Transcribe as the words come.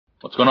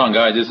What's going on,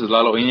 guys? This is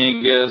Lalo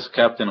Iñiguez,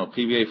 captain of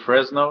PVA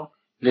Fresno.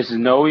 This is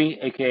Noe,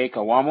 a.k.a.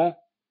 Kawamo,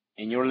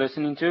 and you're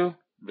listening to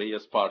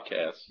Villas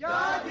Podcast.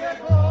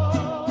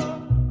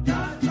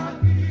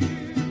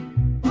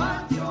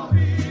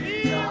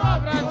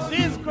 Viva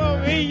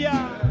Francisco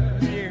Villa,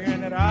 mi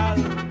general.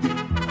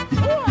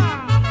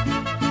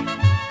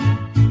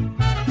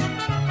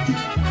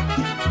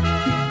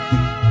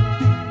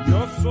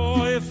 Yo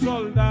soy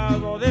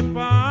soldado de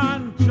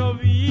Pancho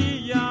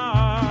Villa,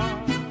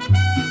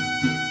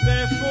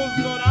 de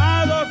sus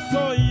dorados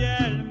soy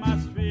el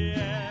más fiel.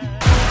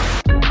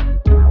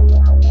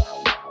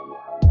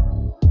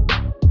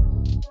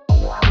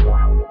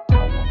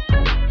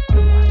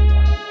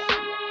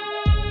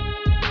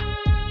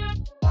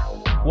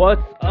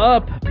 What's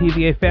up,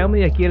 PVA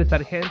family? Aquí el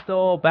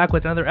Sargento, back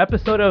with another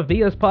episode of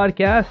Villas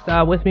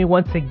Podcast. With me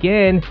once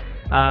again,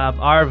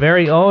 our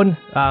very own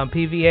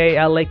PVA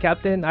LA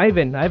captain,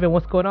 Ivan. Ivan,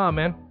 what's going on,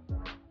 man?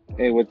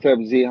 Hey, what's up,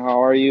 Z?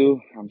 How are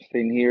you? I'm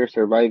staying here,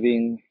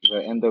 surviving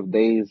the end of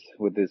days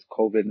with this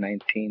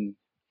COVID-19.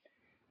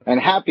 And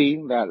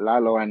happy that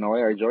Lalo and Noe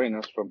are joining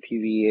us from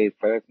PVA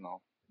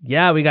Fresno.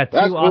 Yeah, we got two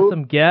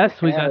awesome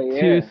guests. We got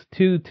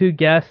two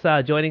guests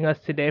joining us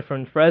today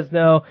from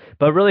Fresno.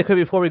 But really quick,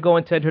 before we go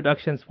into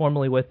introductions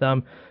formally with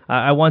them,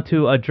 I want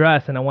to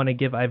address and I want to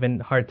give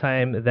Ivan a hard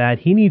time that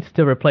he needs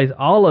to replace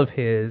all of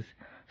his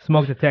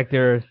smoke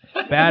detector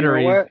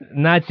batteries, You know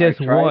not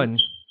just one.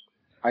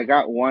 I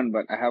got one,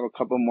 but I have a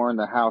couple more in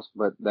the house,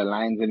 but the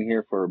lines in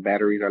here for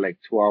batteries are like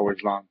 2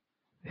 hours long.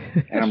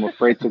 And I'm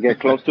afraid to get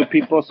close to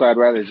people, so I'd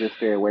rather just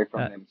stay away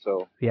from them.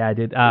 So yeah,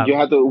 dude. you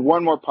have to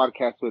one more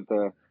podcast with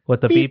the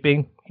beep.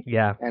 Beeping.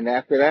 Yeah. And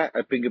after that,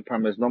 I think you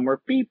promise no more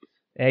beeps.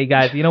 Hey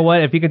guys, you know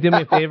what? If you could do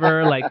me a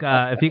favor,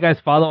 if you guys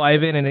follow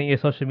Ivan in any of your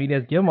social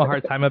medias, give him a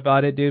hard time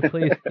about it, dude.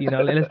 Please,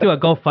 let's do a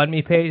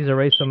GoFundMe page to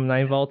raise some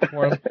 9 volts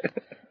for him.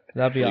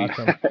 That'd be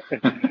awesome.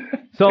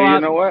 So hey, you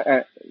know what?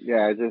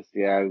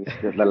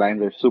 The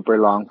lines are super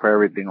long for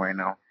everything right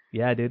now.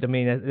 Yeah, dude. I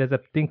mean, there's a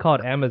thing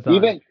called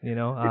Amazon. Dude,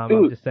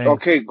 I'm just saying.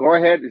 Okay, go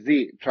ahead,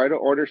 Z. Try to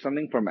order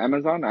something from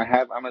Amazon. I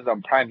have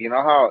Amazon Prime. You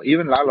know how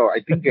even Lalo,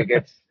 I think it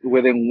gets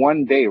within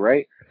 1 day,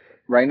 right?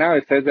 Right now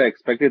it says the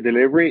expected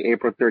delivery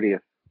April 30th.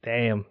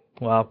 Damn.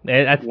 Well,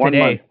 that's 1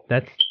 today.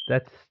 month.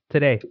 That's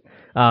today.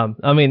 No,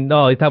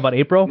 you talking about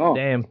April? No.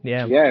 Damn.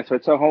 Yeah. Yeah, so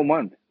it's a whole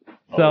month.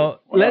 So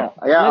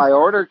I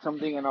ordered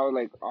something and I was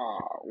like,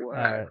 what?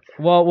 All right.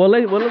 Well, we'll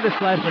let this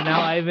slide for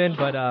now, Ivan.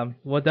 But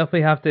we'll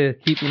definitely have to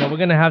keep. We're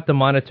gonna have to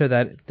monitor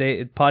that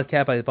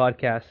podcast by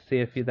podcast, see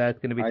if that's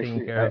gonna be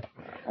taken care of.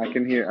 I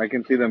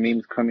can see the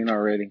memes coming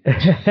already.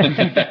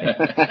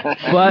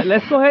 But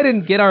let's go ahead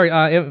and get our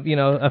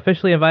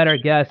officially invite our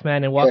guests,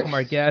 man, and welcome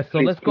our guests. So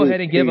let's go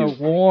ahead and give a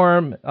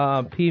warm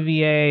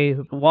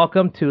PVA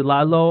welcome to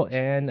Lalo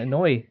and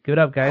Noe. Give it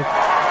up, guys.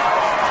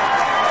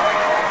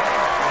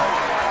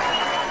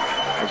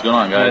 What's going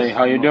on, guys? Hey,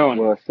 how you doing?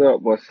 What's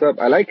up?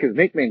 I like his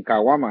nickname,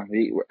 Kawama.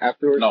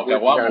 Afterwards,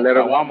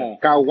 Kawamo.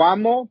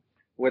 Kawamo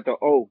with the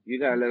O. You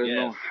gotta let us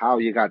know how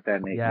you got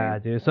that nickname. Yeah,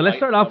 dude. So let's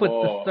start off with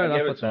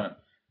that.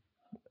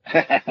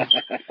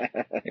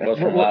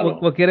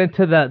 We'll get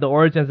into the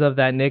origins of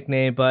that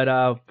nickname,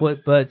 but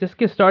just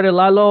get started,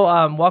 Lalo.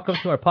 Welcome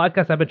to our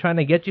podcast. I've been trying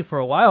to get you for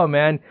a while,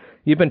 man.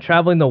 You've been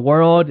traveling the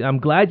world. I'm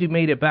glad you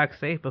made it back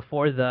safe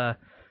before the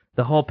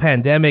whole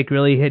pandemic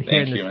really hit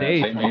here in the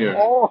States. Same here.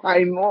 Oh,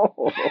 I know.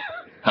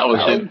 I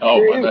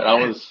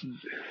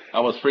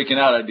was freaking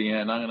out at the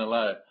end, not gonna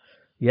lie.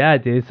 Yeah,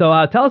 dude. So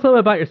tell us a little bit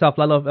about yourself,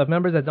 Lalo. Of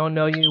members that don't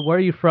know you, where are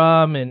you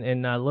from,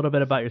 and a little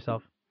bit about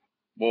yourself.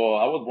 Well,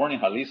 I was born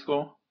in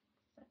Jalisco.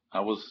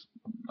 I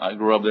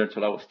grew up there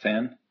till I was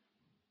 10.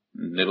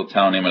 Little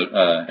town named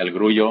El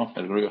Grullo,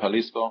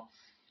 Jalisco.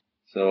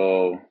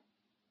 So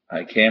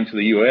I came to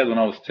the U.S. when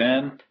I was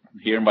 10,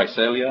 here in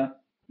Visalia.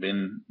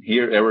 Been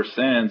here ever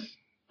since.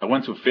 I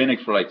went to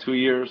Phoenix for like 2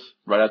 years,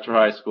 right after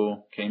high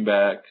school, came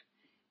back.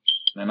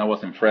 Then I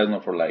was in Fresno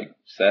for like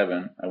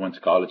 7. I went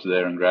to college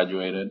there and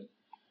graduated.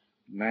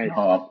 Nice.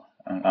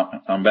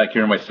 I'm back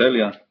here in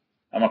Visalia.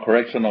 I'm a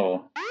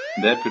correctional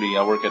deputy.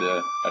 I work at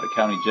a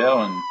county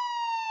jail, and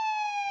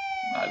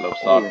I love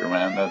soccer,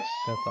 man. That's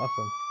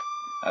awesome.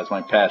 That's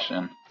my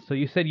passion. So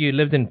you said you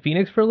lived in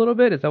Phoenix for a little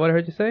bit? Is that what I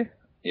heard you say?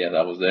 Yeah,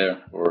 I was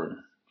there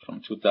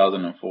from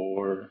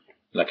 2004.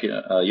 Like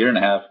a year and a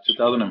half,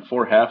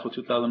 2004, half of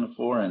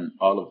 2004, and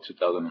all of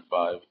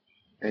 2005.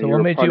 And so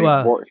what made you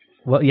bored.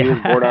 Well, yeah. He was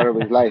bored out of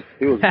his life.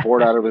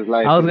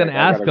 I was gonna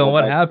ask him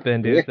what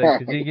happened, dude.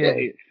 Like,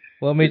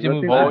 what made you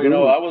move on?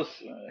 I was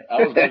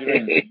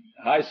graduating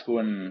high school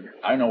and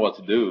I didn't know what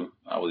to do.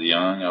 I was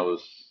young.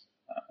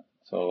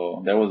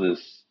 So there was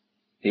this.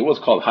 It was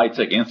called High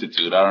Tech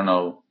Institute. I don't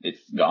know. It's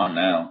gone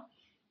now.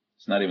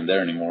 It's not even there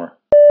anymore.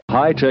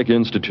 High Tech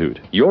Institute.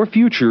 Your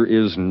future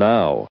is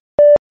now.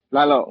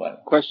 Lalo,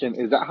 question.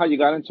 Is that how you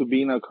got into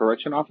being a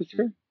correction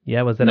officer?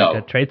 Yeah, was it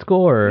a trade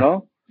school or?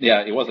 No?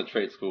 Yeah, it was a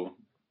trade school.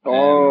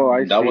 Oh,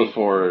 I see. That was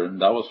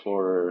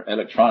for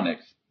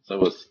electronics. So it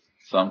was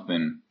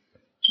something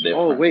different.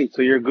 Oh, wait,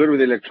 so you're good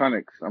with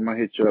electronics. I'm going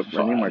to hit you up.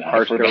 I need my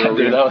car stereo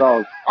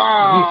reinstalled.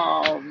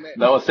 Oh, man.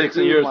 That was 6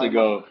 years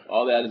ago.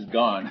 All that is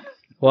gone.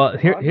 Well,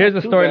 here's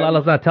the too story bad.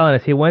 Lalo's not telling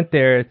us. He went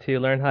there to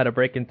learn how to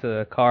break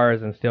into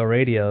cars and steal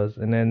radios,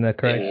 and then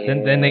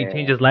then they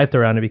changed his life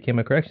around and became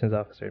a corrections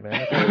officer,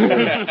 man.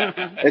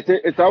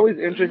 It's always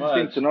interesting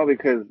much. to know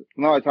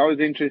it's always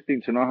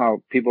interesting to know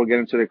how people get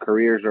into their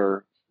careers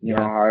or you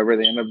know Yeah. however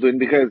they end up doing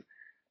because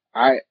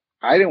I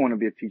didn't want to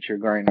be a teacher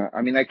growing up.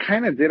 I mean, I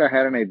kind of did. I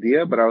had an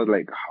idea, but I was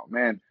like, oh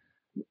man.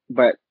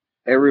 But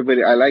I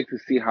like to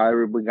see how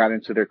everybody got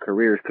into their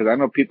careers because I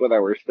know people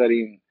that were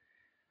studying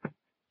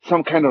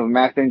some kind of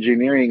math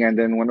engineering and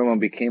then one of them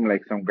became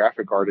like some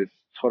graphic artist.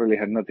 Totally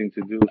had nothing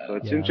to do. So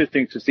it's Yeah.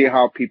 interesting to see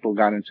how people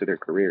got into their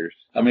careers.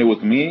 I mean,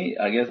 with me,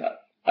 I guess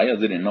I just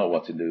didn't know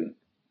what to do.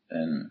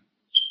 And,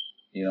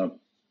 you know,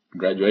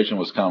 graduation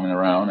was coming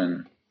around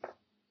and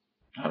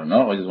I don't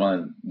know, I just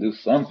wanted to do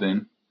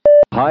something.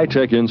 High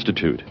Tech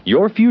Institute.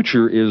 Your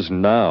future is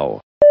now.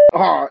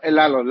 Oh, hey,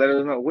 Lalo, let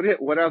us know.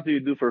 What else do you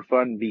do for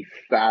fun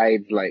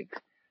besides like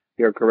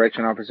you're a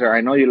correction officer?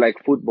 I know you like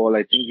football. I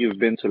think you've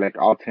been to like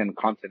all 10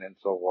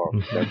 continents. So,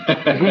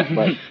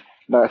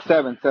 but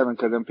seven,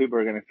 because then people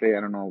are gonna say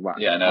I don't know about.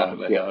 Yeah, I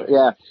know.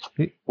 Yeah.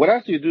 What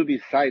else do you do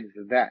besides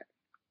that?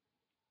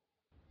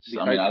 So,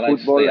 I mean, I like to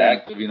Football stay and-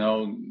 active, you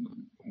know,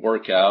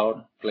 work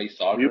out, play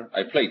soccer.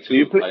 I play too. Do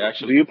you play? I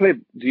actually,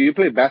 Do you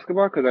play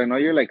basketball? Because I know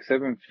you're like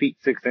 7 feet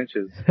 6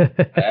 inches.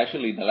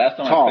 the last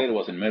time Tall. I played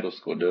was in middle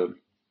school, dude.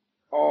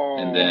 Oh.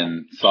 And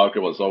then soccer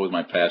was always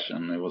my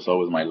passion. It was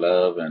always my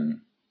love,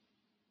 and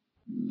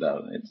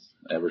it's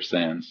ever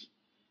since.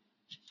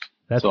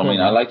 That's So, I cool, mean,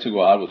 man. I like to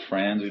go out with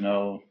friends, you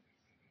know,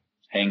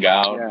 hang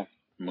out, Yeah.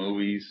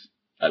 movies.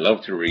 I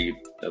love to read.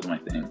 That's my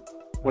thing.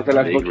 What's the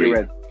last Big book you read.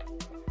 read?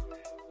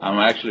 I'm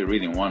actually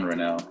reading one right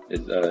now.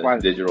 It's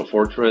What? Digital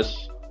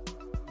Fortress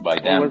by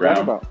Dan What's Brown.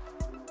 that about?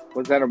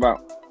 What's that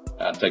about?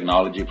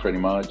 Technology, pretty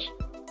much.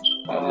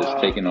 Just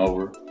taking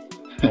over.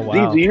 Oh,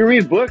 wow. Do you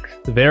read books?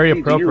 Very Do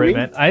you appropriate,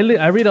 read?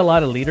 man. I read a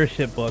lot of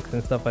leadership books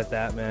and stuff like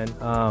that, man. That's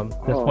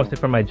Oh. mostly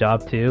for my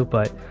job too,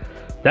 but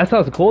that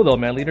sounds cool though,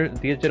 man.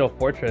 Digital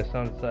Fortress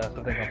sounds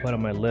something I'll put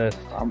on my list.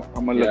 I'm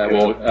gonna look Yeah, it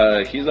up.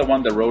 well, he's the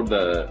one that wrote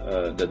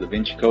the Da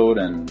Vinci Code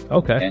and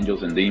Okay.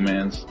 Angels and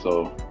Demons.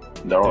 So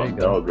they're There you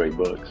go. all great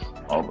books.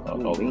 All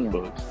those damn.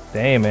 books.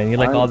 Damn, man, you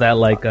like all that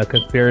like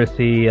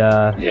conspiracy?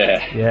 Yeah.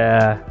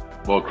 Yeah.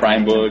 Well,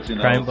 crime books, you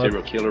know, Crime books.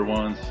 serial killer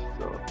ones.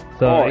 So,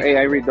 So Hey,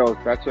 I read those.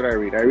 That's what I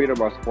read. I read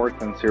about sports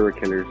and serial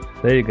killers.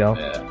 there you go.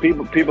 yeah.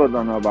 People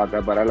don't know about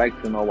that, but I like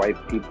to know why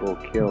people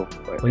kill.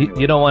 But Well,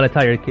 you don't want to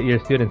tell your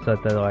students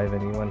that though,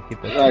 Ivan. You want to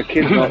keep that.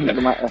 kids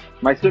know.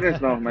 My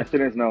students know. My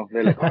students know.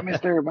 They're like, oh,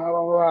 Mister, blah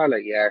blah blah.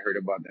 Like, yeah, I heard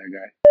about that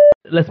guy.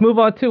 Let's move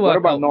on to What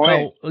about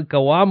Noe?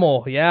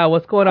 Gawamo. Yeah,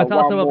 what's going on? Tell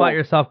us Gawamo. about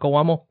yourself,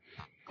 Gawamo.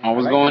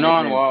 What's like going the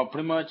on? nickname. Well,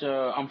 pretty much,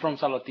 I'm from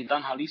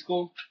Salatitan,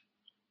 Jalisco.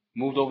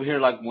 Moved over here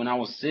like when I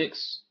was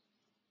 6,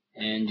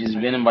 and just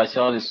been in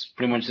Bicel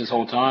pretty much this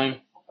whole time.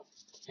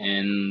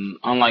 And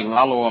unlike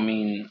Lalo, I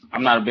mean,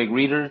 I'm not a big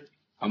reader.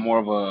 I'm more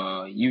of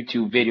a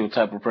YouTube video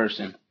type of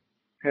person.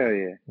 Hell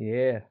yeah.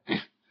 Yeah.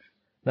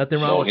 Nothing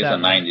wrong So with he's that. a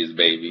man. 90s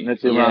baby.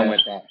 Nothing Yeah. wrong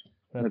with that.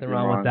 Nothing Nothing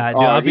wrong wrong. with that. Oh,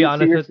 Dude, I'll be he's-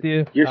 honest you're- with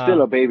you. You're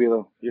still a baby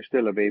though. You're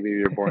still a baby.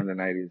 You're born in the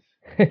 90s.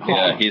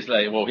 Yeah, he's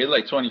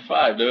like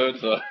 25, dude.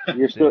 So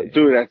You're still,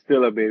 dude. That's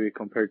still a baby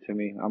compared to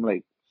me. I'm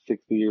like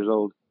 60 years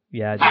old.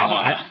 Yeah, dude.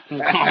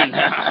 Calm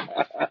down.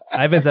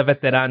 Ivan's a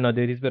veterano,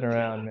 dude. He's been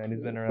around, man.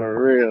 He's been around.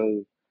 For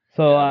real.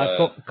 So,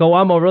 Yeah.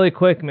 Gawamo, really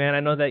quick, man. I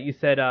know that you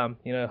said,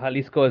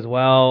 Jalisco as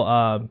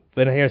well.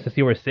 Been here since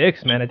you were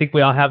 6, man. I think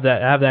we all have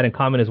that in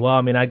common as well.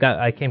 I mean,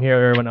 I came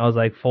here when I was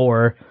like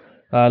 4.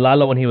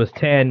 Lalo when he was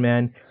 10,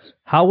 man.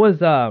 How was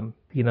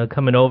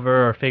coming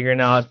over or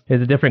figuring out?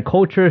 Is a different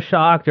culture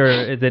shocked or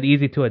is it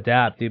easy to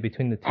adapt, dude,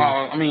 between the two?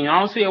 I mean,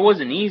 honestly, it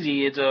wasn't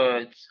easy. It's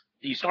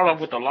you start off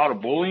with a lot of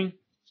bullying.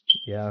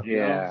 Yeah. you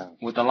know, Yeah.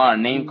 with a lot of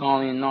name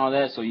calling and all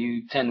that, so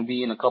you tend to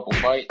be in a couple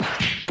fights.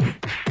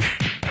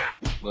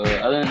 But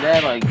other than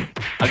that, like,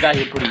 I got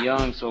here pretty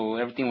young, so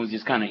everything was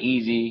just kind of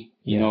easy.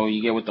 You know,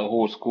 you get with the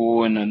whole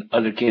school and then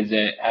other kids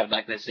that have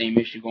like that same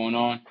issue going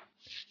on.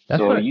 That's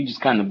so what you just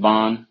kind of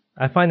bond.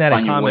 I find that in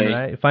find your common, way.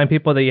 right? You find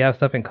people that you have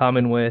stuff in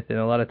common with, and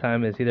a lot of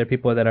time it's either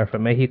people that are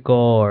from Mexico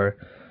or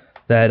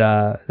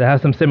that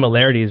have some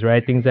similarities,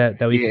 right? Things that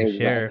we Yeah, can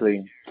share.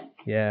 exactly.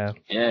 Yeah.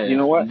 Yeah. You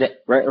know what? That-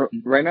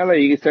 Right now that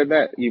you said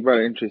that, you brought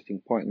an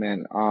interesting point,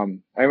 man.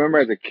 I remember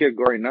as a kid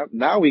growing up,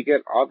 now we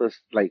get all this,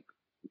 like,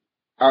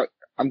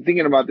 I'm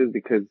thinking about this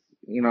because,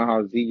 you know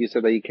how Z, you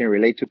said that you can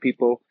relate to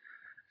people.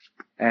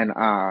 And,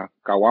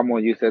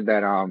 Kawamo, you said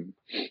that,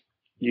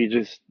 you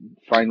just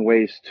find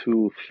ways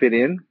to fit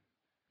in.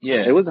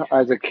 yeah. It was,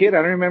 as a kid,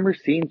 I don't remember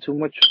seeing too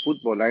much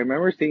football. I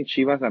remember seeing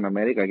Chivas and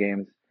America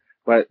games,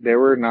 but they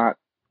were not,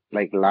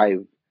 like,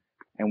 live.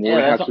 And we Yeah,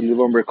 would have that's to leave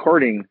them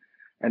recording.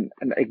 And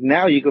like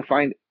now you can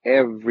find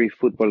every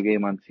football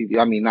game on TV.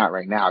 I mean, not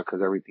right now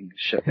because everything is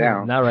shut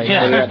down. Not right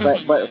Yeah. now.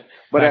 But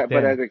Back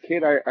then. as a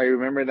kid, I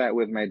remember that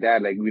with my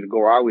dad. Like we'd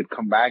go out, we'd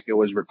come back. It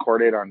was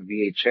recorded on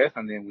VHS,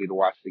 and then we'd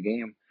watch the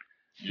game.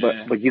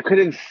 Yeah. But you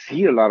couldn't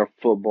see a lot of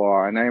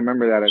football, and I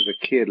remember that as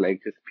a kid,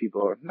 like just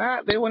people,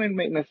 they wouldn't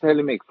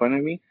necessarily make fun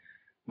of me,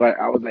 but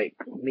I was like,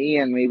 me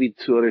and maybe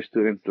two other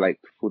students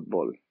liked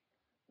football.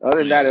 Other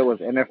than that, it was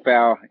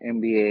NFL,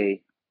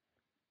 NBA,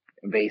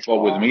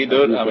 baseball. Well, with me,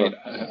 dude, I mean,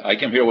 I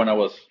came here when I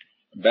was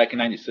back in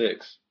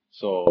 '96.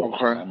 So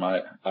Okay.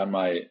 at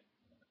my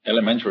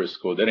elementary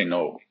school, they didn't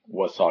know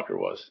what soccer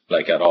was,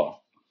 like at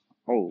all.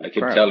 Oh, I kept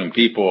crap. telling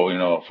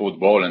people,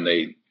 football, and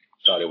they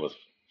thought it was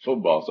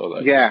football. So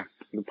like, Yeah,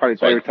 you probably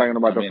thought you were talking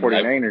about I the mean,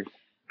 49ers.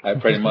 I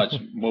pretty much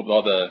moved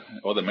all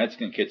the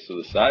Mexican kids to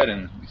the side,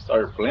 and we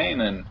started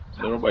playing, and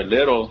little by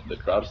little, the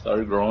crowd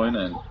started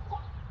growing,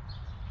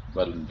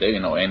 but they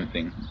didn't know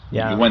anything.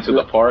 Yeah. We went to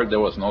the park, there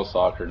was no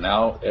soccer.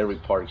 Now every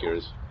park here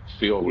is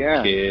filled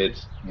with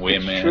kids,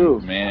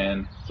 women,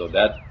 men. So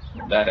that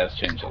has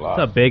changed a lot.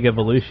 It's a big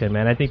evolution,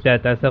 man. I think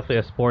that's definitely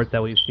a sport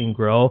that we've seen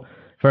grow.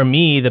 For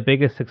me, the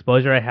biggest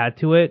exposure I had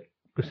to it,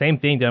 the same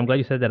thing, dude. I'm glad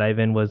you said that,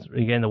 Ivan, was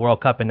again the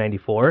World Cup in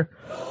 '94.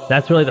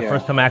 That's really the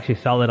first time I actually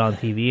saw it on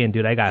TV, and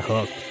dude, I got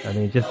hooked. I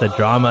mean, just the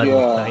drama, the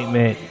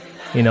excitement.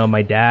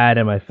 My dad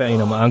and my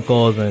my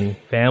uncles and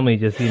family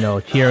just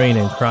cheering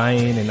and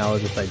crying, and I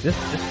was just like, this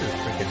is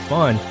freaking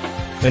fun.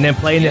 And then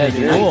playing it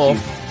in school.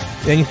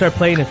 Then you start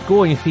playing in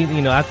school, and you see,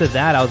 after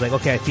that, I was like,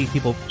 okay, I see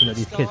people,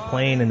 these kids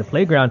playing in the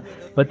playground,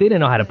 but they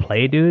didn't know how to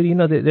play, dude.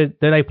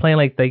 They're like playing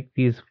like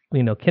these,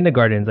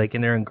 kindergartens, like,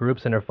 and they're in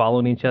groups and they're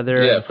following each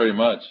other. Yeah, pretty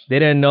much. They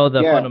didn't know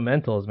the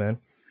fundamentals, man.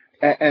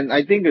 And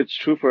I think it's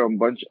true for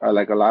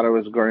like a lot of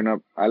us growing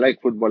up. I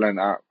like football, and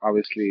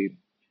obviously,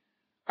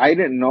 I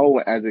didn't know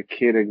as a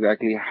kid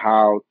exactly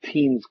how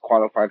teams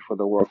qualified for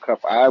the World Cup.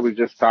 I always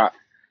just thought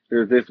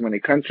there's this many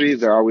countries,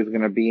 they're always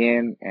going to be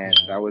in, and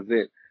that was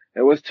it.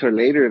 It was till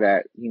later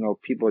that,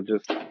 people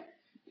just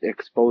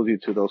expose you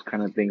to those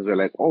kind of things. They're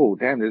like, oh,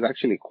 damn, there's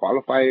actually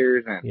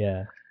qualifiers. And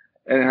yeah.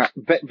 And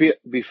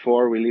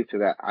before we leave to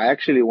that, I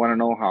actually want to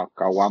know how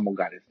Kawamo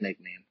got his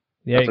nickname.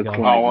 There you go.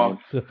 Cool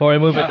before we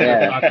move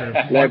into soccer.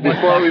 Like,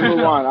 before we move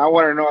on, I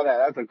want to know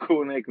that. That's a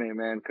cool nickname,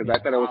 man, because I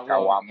thought it was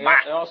Kawama.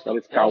 But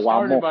it's It all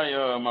Kawamo. started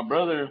by my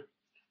brother.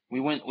 We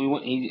went.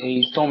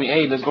 He told me,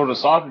 hey, let's go to the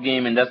soccer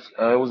game, and that's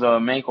it was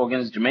Mexico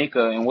against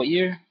Jamaica. In what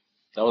year?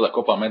 That was a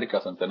Copa America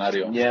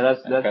Centenario. Yeah,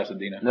 that's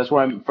Pasadena. That's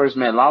where I first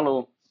met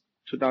Lalo.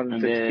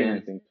 2016, I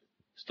think.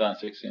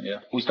 2016, yeah.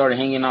 We started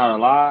hanging out a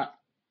lot.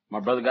 My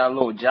brother got a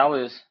little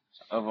jealous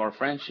of our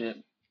friendship,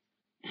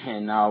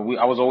 and I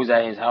was always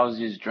at his house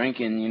just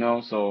drinking,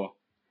 So,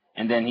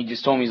 and then he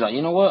just told me, he's like,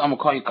 you know what? I'm gonna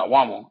call you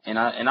Kawamo, and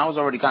I was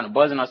already kind of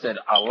buzzing. I said,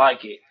 I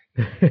like it,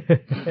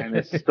 and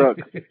it stuck.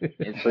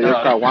 So you're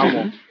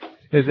Kawamo.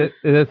 Is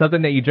it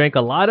something that you drank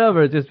a lot of,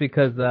 or just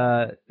because?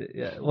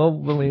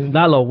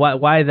 Lalo,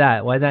 why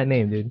that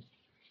name, dude?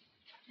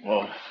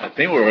 Well, I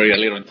think we were already a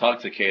little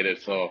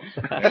intoxicated, so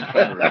I'm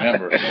trying to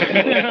remember.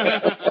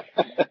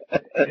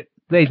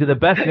 Hey, the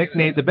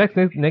best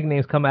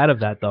nicknames come out of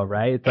that, though,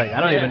 right? It's like, I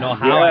don't even know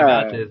how I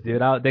got this,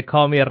 dude. They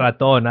call me a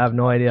raton. I have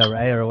no idea,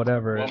 right, or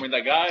whatever. Well,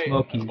 the guy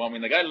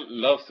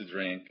loves to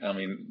drink. I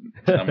mean,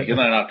 he's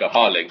not an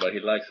alcoholic, but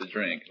he likes to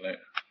drink.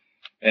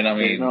 And I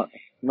mean,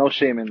 no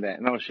shame in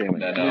that. No shame in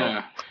that. No.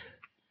 Yeah.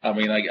 I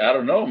mean, I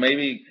don't know.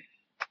 Maybe.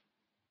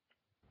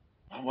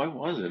 Why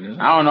was it?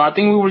 I don't know. I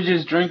think we were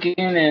just drinking,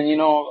 and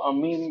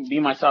me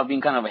myself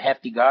being kind of a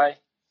hefty guy.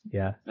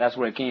 Yeah. That's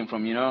where it came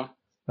from,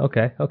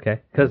 Okay.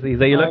 Because he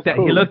looked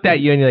at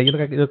you, and you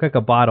look like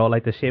a bottle,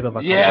 like the shape of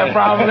a Corona.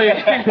 Probably.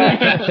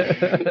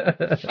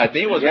 I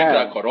think it was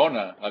like a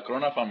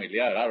Corona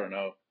familiar. I don't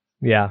know.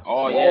 Yeah.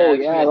 Oh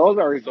yeah. Those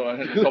are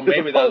so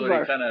maybe that's what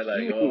he kind of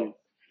like. Oh.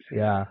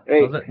 Yeah.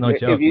 Hey, no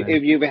joke.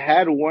 If you've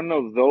had one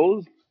of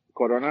those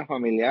Corona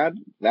familiar,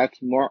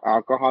 that's more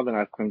alcohol than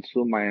I've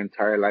consumed my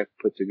entire life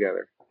put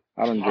together.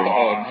 I don't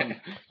drink.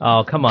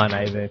 Oh, come on,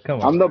 Ivan.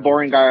 Come on. I'm the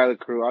boring guy of the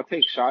crew. I'll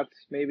take shots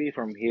maybe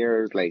from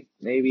here, like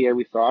maybe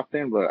every so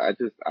often, but I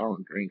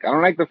don't drink. I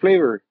don't like the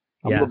flavor.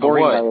 I'm the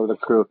boring guy of the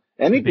crew.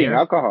 Anything, beer?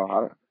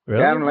 Alcohol.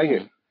 Really? Yeah, I don't like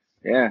it.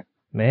 Yeah.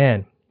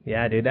 Man.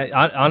 Yeah, dude.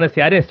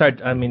 Honestly, I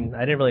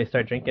didn't really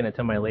start drinking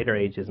until my later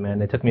ages, man.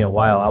 It took me a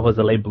while. I was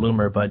a late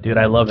bloomer, but dude,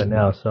 I love it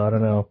now, so I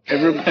don't know.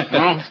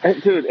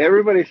 Dude,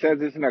 everybody says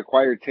it's an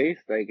acquired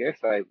taste. I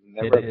guess I've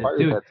never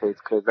acquired that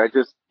taste because I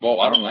just. Well,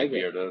 I don't like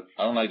beer, dude.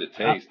 I don't like the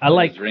taste. I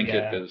like drink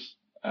it because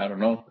I don't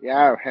know.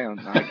 Yeah, hell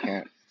no, I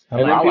can't.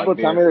 And when people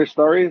tell me their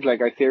stories,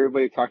 like I see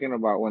everybody talking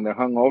about when they're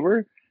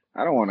hungover,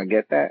 I don't want to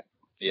get that.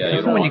 Yeah,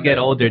 even when you get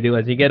older, dude.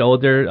 As you get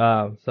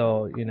older,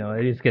 so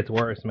it just gets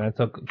worse, man.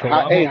 So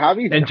hey,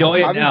 Javi,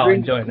 enjoy it now.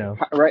 Enjoy it now.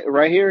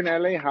 Right here in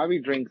LA,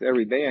 Javi drinks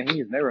every day, and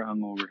he's never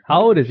hungover.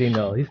 How old is he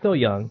now? He's still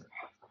young.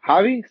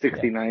 Javi,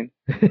 69.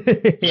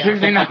 Yeah.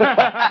 69.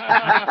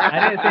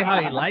 I didn't say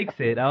how he likes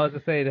it. I was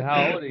just saying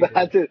how old he is.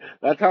 That's it.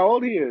 That's how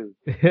old he is.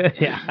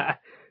 Yeah.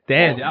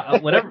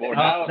 Damn. Whatever.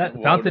 That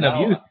fountain of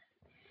youth.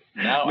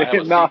 Now I have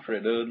a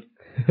secret, dude.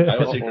 I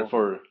have a secret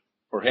for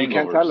hangovers. You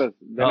can't tell us.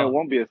 Then it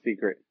won't be a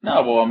secret.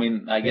 No, well, I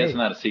mean, I guess it's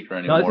not a secret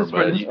anymore. No,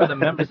 this is for the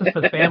members. This is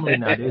for the family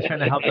now, dude. He's trying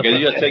to help. Because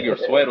you gotta take your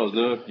sueros,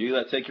 dude. You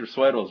gotta take your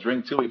sueros.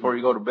 Drink two before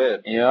you go to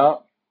bed. Yeah.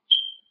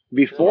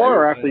 Before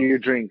or after you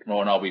drink?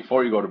 No,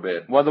 before you go to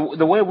bed. Well,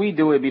 the way we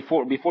do it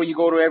before we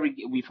go to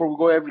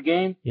every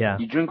game, Yeah.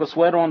 you drink a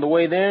sweater on the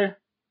way there,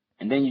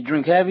 and then you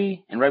drink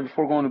heavy, and right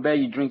before going to bed,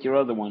 you drink your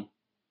other one.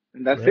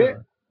 And that's Really? it?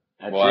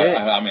 That's Well, it.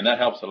 I mean, that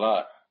helps a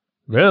lot.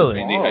 Really?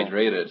 Being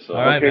dehydrated. So,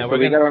 All right, Okay, man,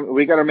 so we're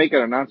we gotta make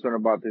an announcement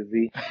about this,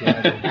 Z.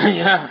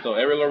 Yeah. so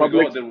everywhere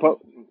Public- we go, pub-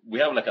 we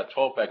have like a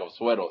 12-pack of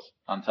Sueros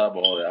on top of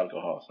all the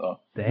alcohol. So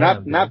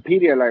Damn, Not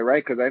dude. Pedialyte,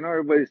 right? Because I know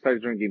everybody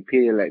starts drinking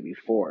Pedialyte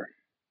before.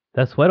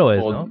 That's what it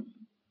is, Well, no?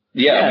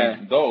 yeah, Yeah.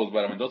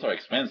 I mean, those are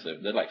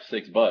expensive. They're like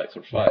 $6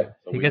 or $5.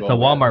 So He we gets go the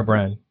with- Walmart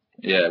brand.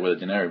 Yeah, with a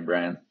generic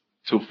brand,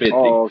 $2.50.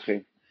 Oh,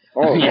 okay.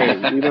 Oh, Yeah.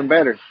 okay, even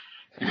better.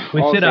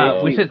 We should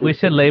Okay. we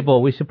should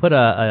label, we should put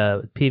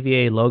a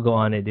PVA logo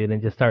on it, dude,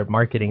 and just start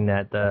marketing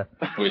that.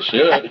 We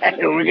should.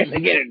 We're gonna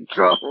get in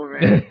trouble,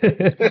 man.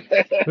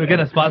 We're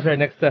gonna sponsor it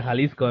next to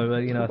Jalisco,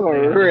 you know. For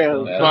say,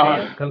 real.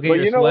 Yeah. Come get But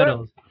your you know what?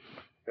 sweaters.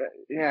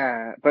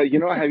 Yeah, but you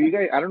know, have you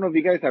guys? I don't know if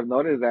you guys have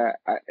noticed that.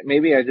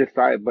 Maybe I just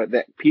saw it, but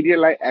that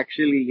Pedialyte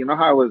actually, you know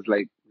how it was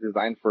like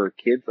designed for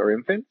kids or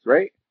infants,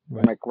 right?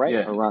 Right. Am I correct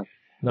Yeah. or wrong?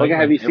 No, Okay,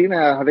 have you you're seen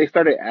how they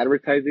started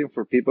advertising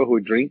for people who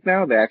drink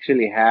now? They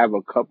actually have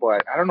a couple. I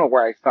don't know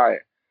where I saw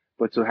it,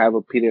 but to have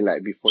a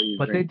Pedialyte before you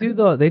But drink. they do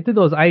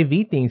those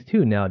IV things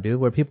too now, dude,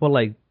 where people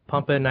like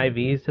pumping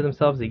IVs to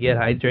themselves to get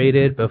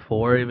hydrated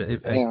before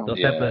Yeah.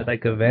 those type of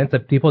like events.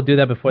 Like, people do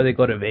that before they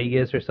go to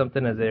Vegas or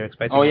something, as they're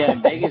expecting. Oh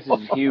yeah, Vegas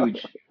is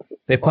huge.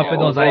 They pump in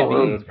those Oh,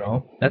 IVs,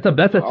 bro. That's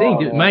a thing,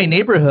 dude. Oh. My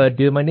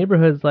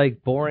neighborhood's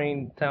like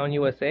boring town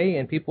USA,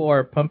 and people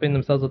are pumping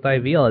themselves with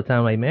IV all the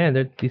time. Like,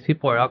 man, these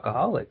people are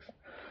alcoholics.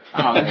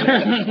 I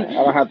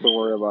don't have to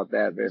worry about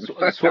that then.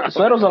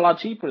 Sweater's a lot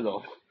cheaper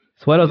though.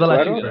 Sweater's a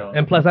lot Sweater? cheaper,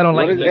 and plus I don't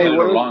What like is It it? takes Hey, a what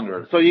little is-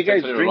 longer. so you It takes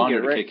guys a little drink longer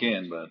it, to right? kick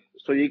in, but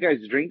So you guys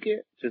drink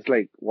it just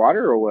like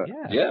water or what?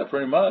 yeah,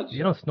 pretty much.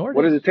 You don't snort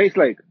What it. does it taste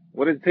like?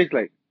 What does it taste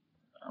like?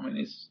 I mean,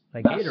 it's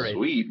Like not Gatorade.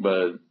 sweet,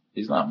 but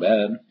it's not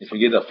bad. If you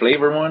get the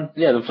flavor one,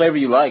 Yeah, the flavor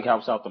you like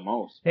helps out the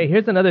most. Hey,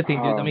 here's another thing,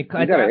 dude. I mean,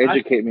 you gotta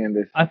educate me on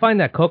this. I find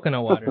that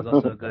coconut water is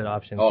also a good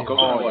option. oh, too.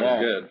 coconut Oh, water yeah.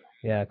 is good.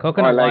 Yeah,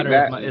 coconut Oh, I like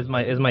water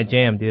that. is my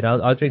jam, dude.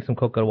 I'll drink some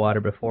coconut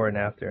water before and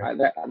after.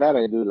 That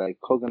I do like.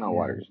 Coconut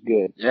water is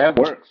good. Yeah, it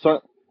works.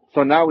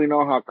 So now we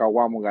know how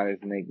Kawamo got his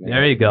nickname.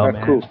 There you go, That's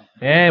man. cool.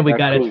 And we That's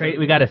got cool.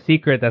 we got a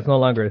secret that's no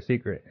longer a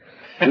secret.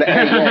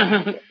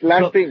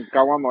 Last thing,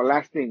 Kawamo.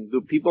 Last thing.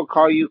 Do people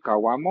call you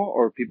Kawamo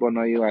or people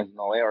know you as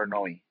Noe or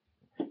Noe?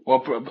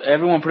 Well,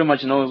 everyone pretty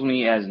much knows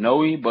me as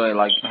Noe, but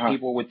like Uh-huh.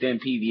 people within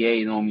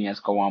PVA know me as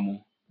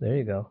Kawamo. There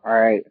you go. All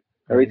right.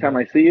 Every time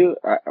I see you,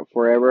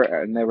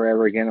 forever, never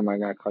ever again am I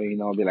gonna call you.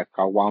 I'll be like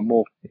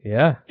Kawamo.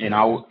 Yeah, And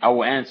I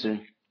will answer.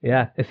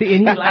 yeah. See,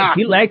 and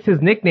he likes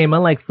his nickname,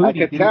 unlike Foodie. I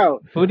can Dude. tell.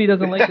 Foodie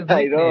doesn't like his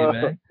I know.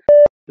 nickname, man.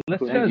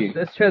 Thank you.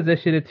 Let's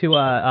transition it to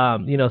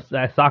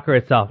soccer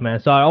itself, man.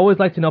 So I always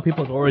like to know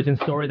people's origin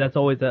story. That's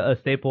always a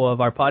staple of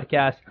our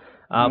podcast.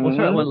 We'll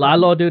start with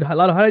Lalo, dude.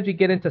 Lalo, how did you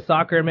get into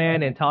soccer,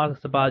 man? And tell us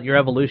about your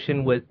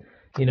evolution with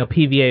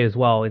PVA as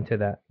well into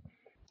that.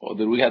 Well,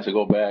 dude, we had to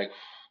go back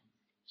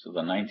to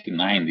the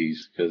 1990s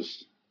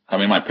because, I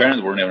mean, my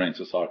parents were never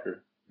into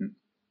soccer.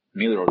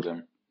 Neither of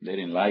them. They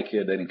didn't like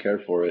it. They didn't care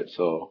for it.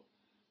 So,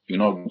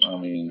 I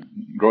mean,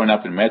 growing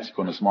up in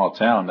Mexico in a small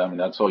town, I mean,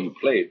 that's all you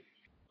played.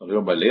 So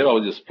little by little, I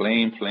was just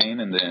playing,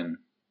 and then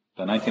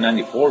the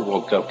 1994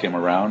 World Cup came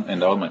around,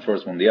 and that was my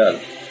first Mundial.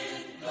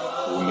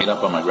 So we meet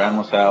up at my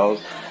grandma's house,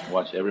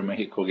 watch every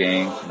Mexico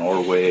game,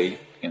 Norway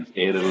against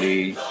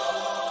Italy,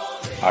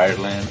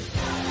 Ireland,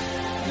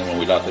 and then when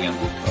we lost against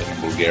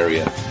in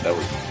Bulgaria,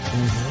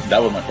 that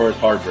was my first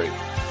heartbreak.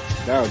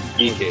 That was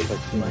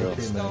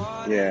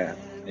PK. Yeah.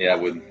 Yeah,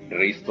 with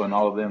Risto and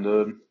all of them,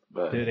 dude.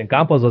 But Dude, and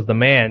Campos was the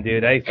man,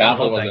 dude.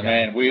 Campos was the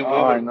man. We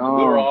I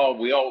know. all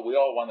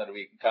wanted to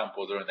be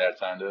Campos during that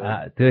time,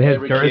 dude. Dude, his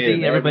Every jersey,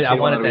 kid, everybody, I every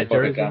kid wanted to that be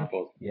fucking jersey.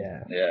 Campos.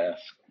 Yeah. Yeah.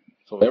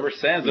 So ever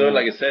since, dude,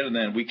 like I said, and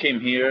then we came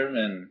here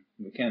and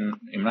we came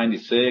in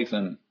 96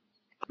 and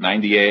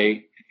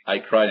 98. I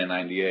cried in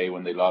 98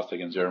 when they lost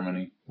against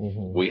Germany.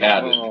 Mhm. We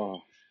had it.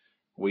 Oh,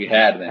 We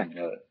had them.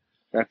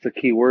 that's a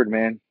key word,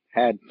 man.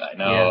 Had. I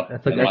know. Yeah,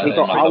 that's a And good my- thing.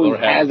 Mexico and my always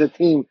daughter has a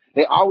team.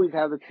 They always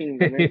have a team.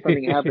 And then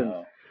something you happens.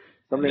 know.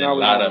 Something And then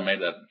always Lara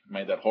happens.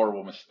 made that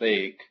horrible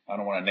mistake. I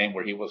don't want to name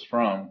where he was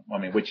from. I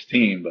mean, which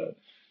team, but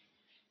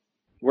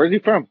Where's he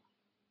from?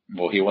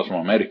 well, he was from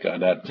America at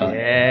that time.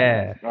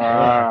 Yeah.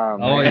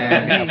 Oh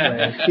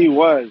yeah. He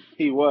was.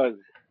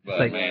 But It's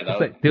like, man, it's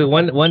like, dude,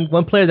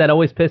 one player that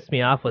always pissed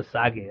me off was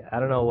Sage. I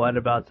don't know what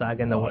about Sage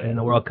in the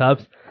World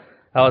Cups.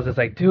 I was just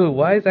like, dude,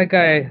 why is that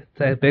guy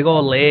that big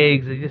old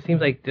legs? It just seems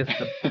like just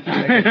a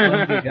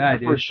clumsy guy,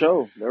 for dude.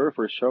 show. They were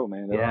for show,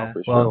 man. They were Yeah. all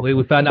for Well, show.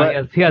 we found out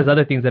But- he has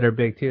other things that are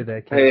big too.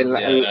 That Hey,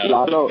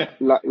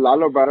 Yeah,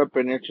 Lalo brought up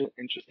an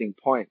interesting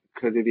point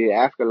because if you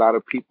ask a lot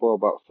of people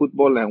about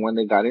football and when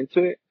they got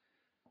into it,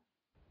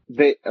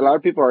 a lot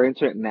of people are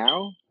into it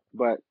now,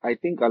 but I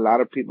think a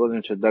lot of people's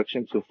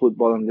introduction to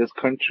football in this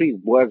country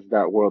was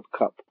that World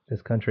Cup.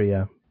 this country,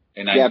 yeah.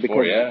 in Yeah,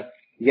 94, because- yeah.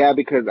 Yeah,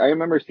 because I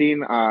remember seeing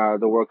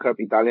the World Cup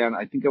Italian.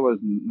 I think it was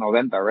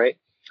 90, right?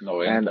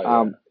 And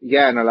 90,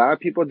 yeah, and a lot of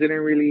people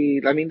didn't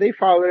really. I mean, they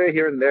followed it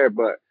here and there,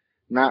 but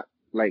not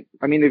like.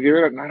 I mean, if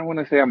you're, I don't want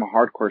to say I'm a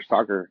hardcore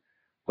soccer,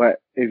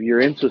 but if you're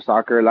into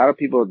soccer, a lot of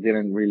people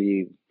didn't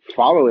really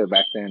follow it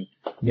back then.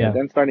 Yeah. And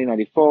then starting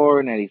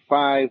 94,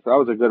 95, that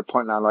was a good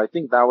point. Now, I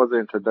think that was the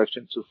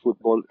introduction to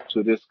football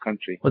to this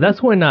country. Well,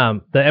 that's when the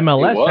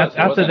MLS It was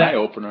after an that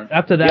eye-opener.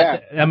 after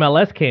that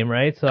MLS came,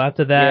 right? So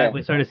after that, Yeah.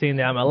 we started seeing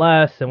the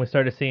MLS, and we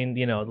started seeing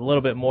a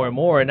little bit more and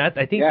more. And I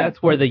think Yeah.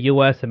 that's where the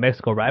U.S. and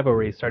Mexico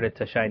rivalry started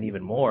to shine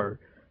even more.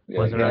 Yeah,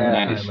 Was around that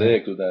time,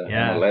 96 with that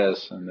Yeah.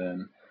 MLS, and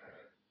then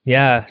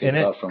Yeah, Kicked and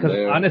off from because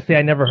there. honestly,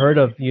 I never heard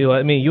of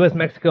I mean, U.S.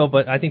 Mexico,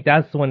 but I think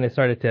that's when they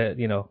started to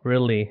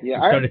really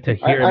started to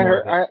hear I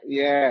more. heard, of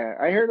it.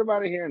 I heard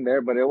about it here and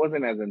there, but it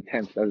wasn't as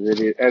intense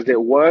as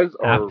it was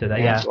or After that,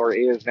 yeah. or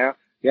is now.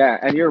 Yeah,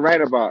 and you're right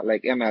about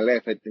like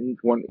MLS. I think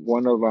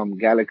one of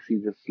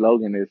Galaxy's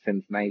slogan is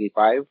since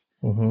 '95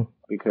 Hmm.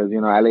 because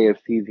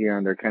LAFC's here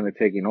and they're kind of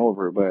taking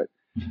over. But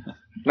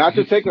not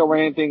to take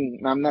away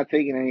anything, I'm not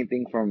taking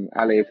anything from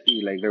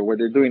LAFC. Like what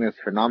they're doing is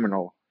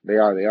phenomenal. They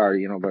are,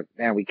 but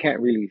man, we can't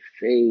really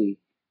say.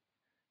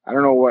 I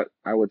don't know what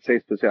I would say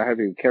specifically. I have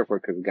to be careful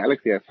because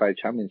Galaxy has 5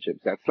 championships.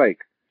 That's like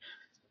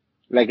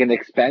an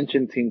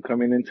expansion team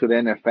coming into the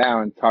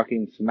NFL and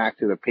talking smack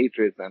to the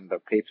Patriots, and the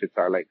Patriots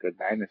are like a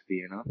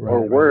dynasty, Right, or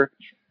right. were.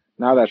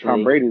 Now that Tom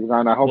True. Brady's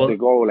gone, I hope Well- they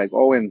go like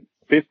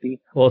 0-50.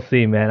 We'll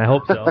see, man. I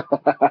hope so.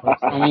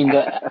 I mean,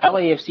 the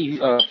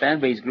LAFC fan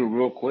base grew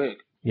real quick.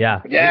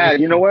 Yeah. Yeah,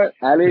 you know what?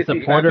 The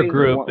supporter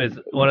group is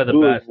one of the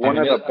best. One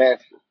of the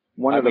best.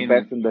 One I of the mean,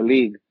 best in the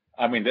league.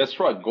 I mean, they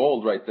struck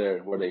gold right there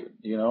where they,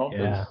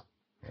 Yeah.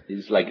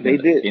 it's like They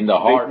did. in the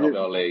heart They of did.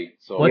 LA.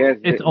 So Well, Yes,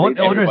 it's they- owners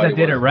everybody that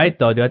did it was- right,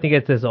 though. Dude. I think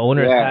it's his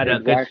owners Yeah, had a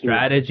good exactly.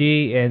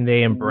 strategy and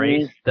they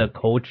embraced the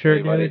culture,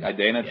 everybody dude.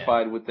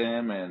 identified with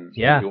them, and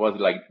Yeah. it was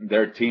like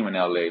their team in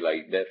LA.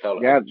 Like they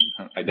felt Yeah.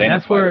 identified And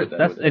that's where with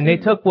them. and they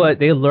took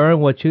they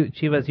learned what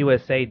Chivas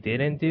USA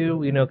didn't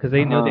do, because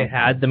they knew Uh-huh.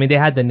 they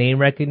had the name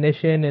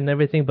recognition and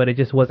everything, but it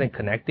just wasn't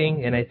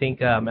connecting. And I think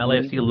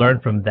LAFC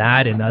learned from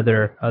that in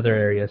other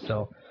areas.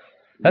 So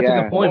that's a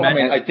Yeah. good point, Well, man.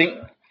 I mean,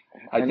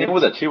 I think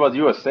with the Chivas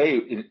USA,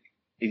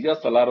 it's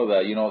just a lot of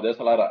there's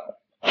a lot of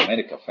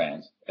America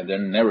fans, and they're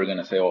never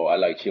gonna say, "Oh, I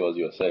like Chivas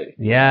USA."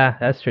 Yeah,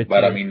 that's true.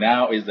 But too. I mean,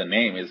 now is the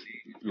name is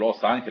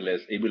Los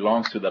Angeles. It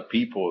belongs to the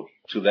people,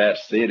 to that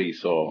city.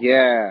 So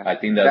Yeah. I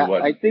think that's That-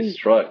 what I think-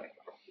 struck.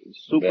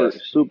 best.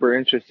 Super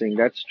interesting.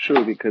 That's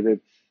true because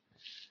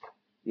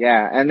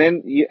and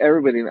then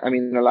everybody, I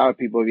mean, a lot of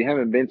people, if you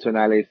haven't been to an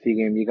LAFC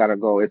game, you gotta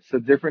go. It's a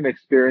different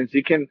experience.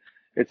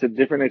 It's a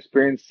different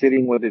experience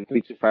sitting with the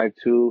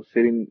 3252,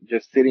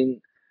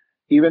 sitting,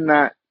 even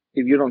not,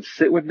 if you don't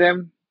sit with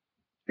them,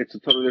 it's a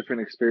totally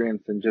different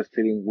experience than just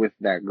sitting with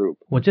that group.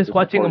 Well, just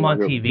watching them on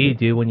supporting TV,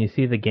 dude, when you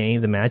see the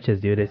game, the matches,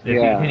 dude, you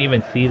Yeah. can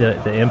even see the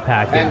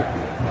impact. And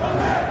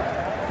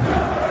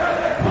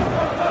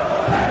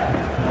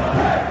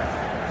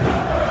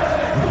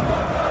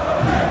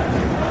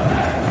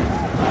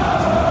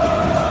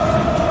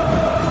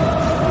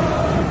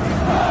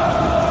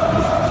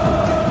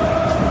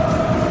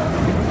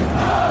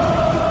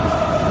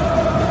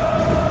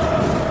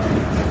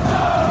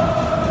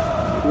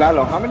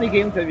Lalo, how many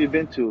games have you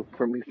been to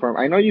from?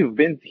 I know you've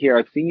been here.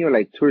 I've seen you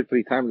like 2 or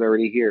 3 times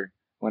already here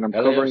when I'm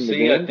covering the LAFC,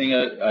 game.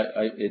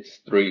 I think it's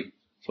 3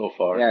 so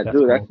far. Yeah, That's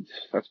dude, cool.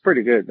 that's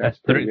pretty good. That's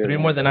pretty three good.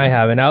 more than I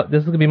have. And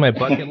this is gonna be my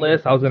bucket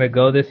list. I was gonna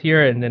go this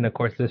year, and then of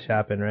course this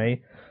happened,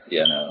 right?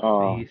 Yeah, no.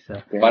 Oh, Jeez,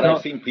 damn. But So-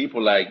 I've seen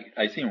people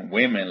I've seen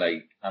women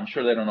I'm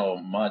sure they don't know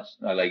much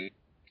like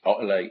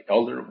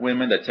older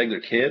women that take their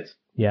kids,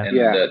 yeah. and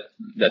Yeah.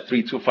 that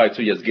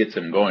 3252 just gets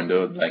them going,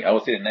 dude. Like I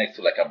was sitting next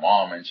to a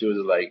mom, and she was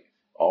like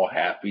all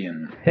happy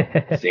and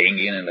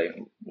singing and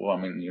well,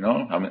 I mean,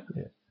 I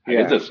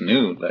Yeah. guess that's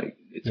new. Like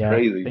it's Yeah,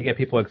 crazy. they get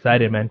people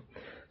excited, man.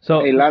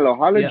 So Hey Lalo,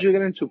 how did Yeah. you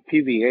get into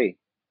PVA?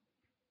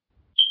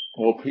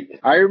 Well,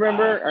 I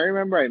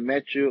remember I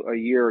met you a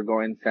year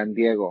ago in San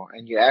Diego,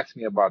 and you asked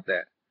me about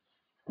that.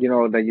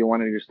 That you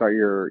wanted to start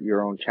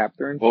your own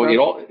chapter and Well,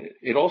 stuff.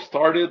 it all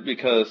started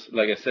because,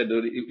 like I said,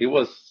 dude, it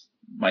was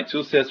my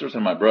 2 sisters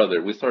and my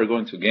brother. We started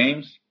going to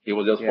games. It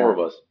was just 4 of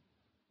us.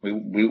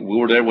 We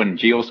were there when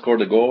Gio scored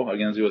the goal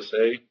against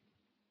USA.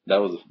 That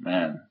was,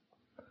 man.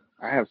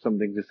 I have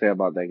something to say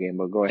about that game,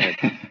 but go ahead.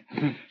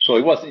 So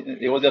it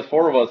was just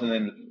 4 of us, and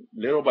then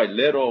little by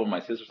little, my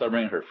sister started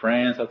bringing her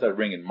friends. I started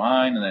bringing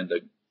mine, and then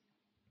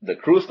the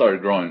crew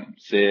started growing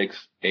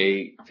 6,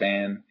 8,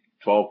 10,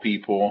 12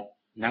 people.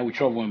 Now we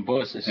travel in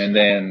buses. And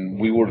then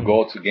we would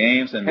go to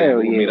games, and then Hell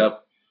we would yeah. meet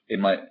up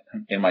in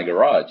my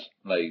garage.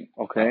 Like,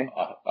 Okay.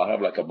 I'll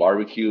have a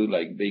barbecue,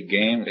 big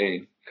game.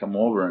 Hey, come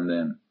over. And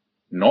then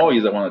Noe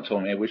is the one that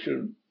told me, hey, we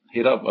should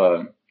hit up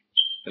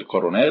El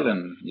Coronel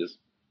and just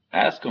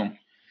ask him.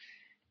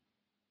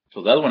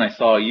 So that's when I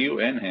saw you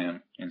and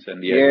him in San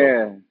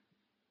Diego.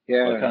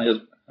 Yeah. So I kind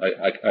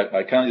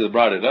of just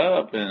brought it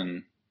up,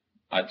 and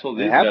I told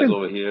It these guys happened.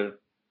 over here.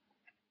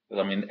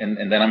 I mean,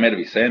 and then I met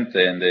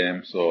Vicente and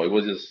them, so it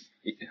was just,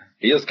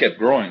 it just kept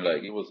growing.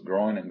 It was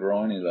growing and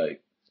growing, and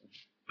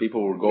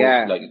people would go,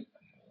 Yeah.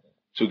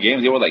 2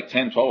 games, it was like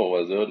 10, 12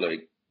 of us,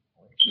 dude.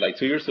 Like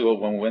 2 years ago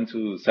when we went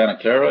to Santa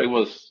Clara,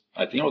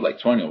 I think it was like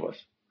 20 of us.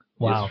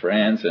 Wow. His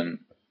friends and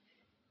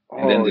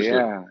Oh, then this.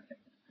 yeah.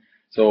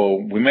 So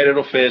we made it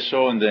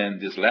official, and then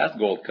this last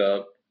Gold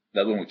Cup,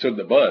 that's when we took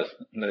the bus.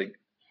 Like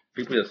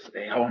people just,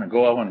 hey, I want to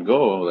go.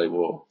 Like,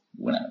 well,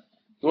 when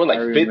it was like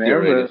I 50 remember.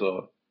 already.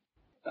 So,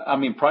 I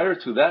mean, prior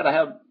to that,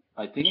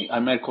 I think I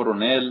met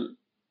Coronel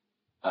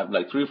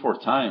like 3 or 4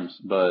 times,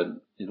 but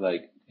it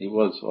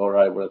was all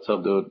right. What's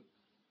up, dude?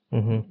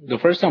 Mm-hmm. The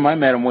first time I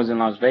met him was in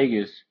Las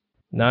Vegas.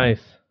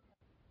 Nice.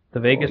 The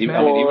Vegas even-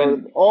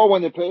 man.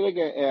 When they played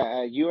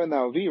at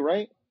UNLV,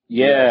 right?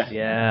 Yeah.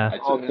 Yeah. I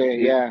took Okay,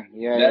 him.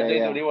 yeah. That day,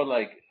 dude, it was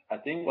like, I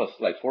think it was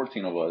like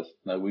 14 of us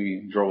that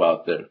we drove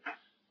out there.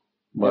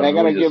 And I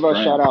gotta we just give a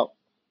ran.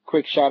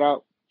 quick shout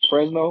out,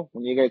 Fresno.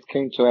 When you guys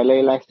came to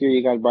LA last year,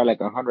 you guys brought like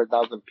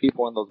 100,000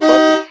 people in those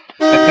buses.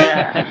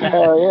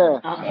 Hell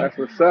yeah, that's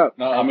what's up.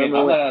 No, I mean,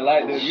 I'm remember not gonna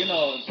lie, dude. You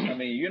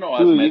know, us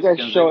Dude, you guys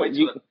Mexicans, show-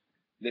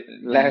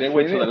 they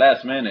wait till the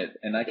last minute,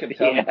 and I kept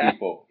telling Yeah.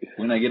 people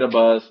when I get a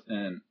bus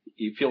and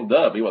it filled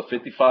up, it was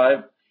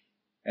 55,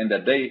 and the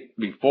day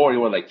before it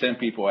was like 10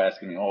 people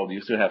asking me, "Oh, do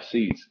you still have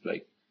seats?"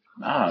 Like,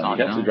 nah,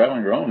 you have to drive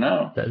on your own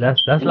now.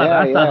 That's not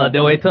Yeah, not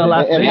the way till the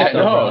last It minute. happens.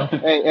 though,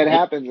 bro. Hey, it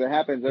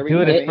happens every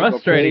Dude, time it's Mexico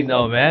frustrating plays.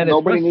 though, man. It's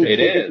Nobody needs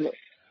frustrating. It tickets.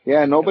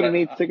 Yeah, nobody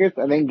needs tickets.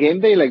 And then game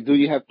day, like, do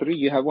you have 3?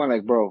 You have 1,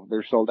 like, bro,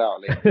 they're sold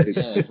out. Like, there's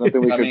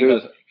nothing we I can mean, do.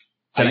 'cause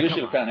I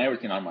usually plan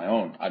everything on my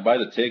own. I buy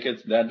the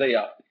tickets that day.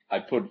 I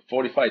put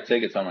 45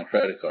 tickets on my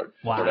credit card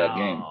for that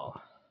game.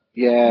 Wow.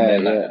 Yeah,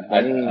 And then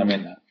yeah. I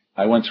mean,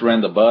 I went to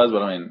rent the bus,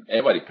 but I mean,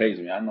 everybody pays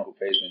me. I know who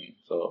pays me,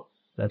 so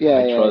That's Yeah,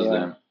 I trust yeah.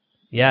 them.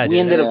 yeah, We dude.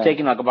 ended Yeah. up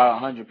taking like about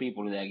 100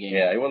 people to that game.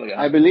 Yeah, it was like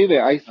I believe it.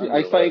 I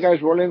Under saw you the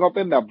guys rolling up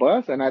in that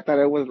bus, and I thought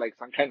it was like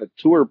some kind of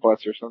tour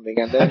bus or something.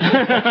 And then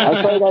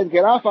I saw you guys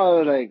get off. I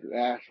was like,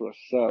 "That's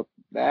what's up.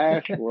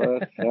 That's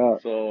what's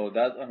up." So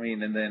I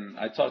mean, and then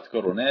I talked to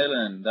Coronel,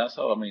 and that's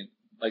how. I mean,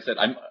 like I said,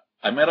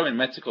 I met him in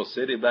Mexico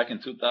City back in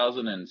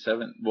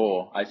 2007.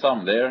 Well, I saw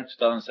him there,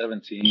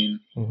 2017.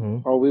 Mm-hmm.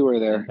 Oh, we were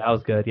there. That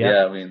was good. Yeah,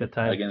 Yeah, I mean, good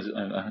time.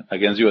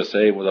 against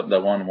USA with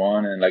the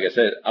 1-1, and like I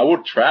said, I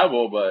would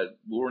travel, but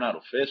we were not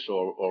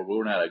official or we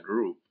were not a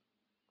group.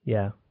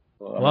 Yeah.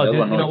 So, I mean, Well, that's dude,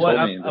 what you know Noe what?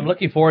 told me. I'm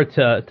looking forward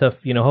to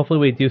hopefully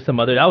we do some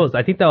other.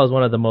 I think that was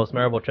one of the most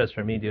memorable trips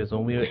for me, dude. Is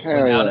when we went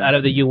Hell yeah. out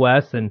of the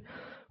U.S. and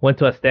went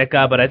to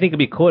Azteca. But I think it'd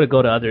be cool to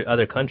go to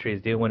other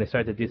countries, dude, when they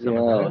start to do some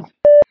of Yeah. those.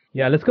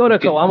 Yeah, let's go to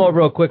Kawamo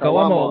real quick.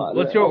 Kawamo, Kawamo,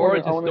 what's your I wanna-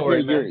 origin I wanna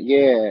story, hear man?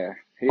 Yeah.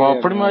 Well,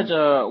 Yeah, pretty man.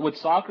 much with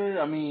soccer,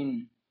 I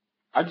mean,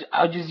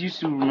 I just used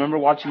to remember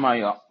watching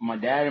my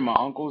dad and my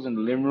uncles in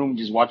the living room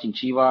just watching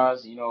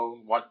Chivas,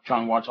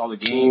 trying to watch all the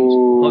games.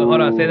 Hold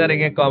on, say that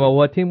again, Kawamo.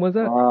 What team was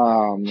that?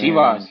 Oh, man.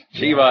 Chivas.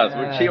 Chivas,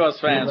 we're Chivas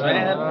fans,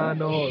 man.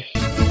 Hermanos.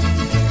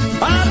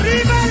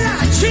 ¡Arriba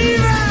las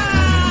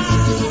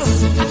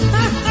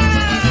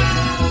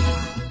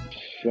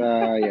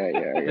Yeah.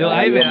 Yo,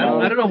 Ivan,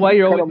 I don't know why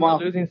you're Cut always him on off.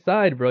 the losing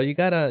side, bro. You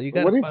gotta.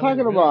 What are you talking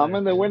about? I'm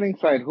on the winning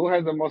side. Who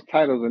has the most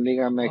titles in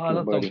Liga MX, Oh,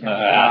 that's buddy?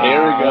 okay.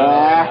 Here we go.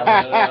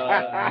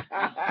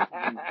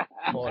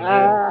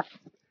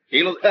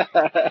 Y los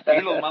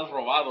más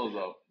robados,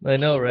 though. I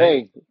know,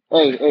 right?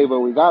 Hey, but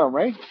we got him,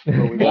 right?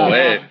 But we got Oh,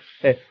 him.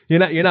 hey. Hey,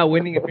 you're not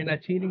winning if you're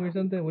not cheating or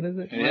something. What is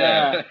it?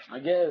 Yeah. I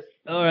guess.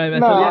 All right,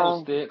 man. No. So, yeah.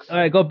 Yellow sticks. All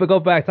right, go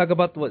back. Talk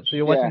about what. So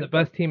you're watching Yeah. the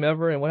best team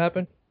ever, and what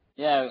happened?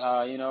 Yeah,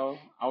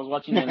 I was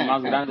watching the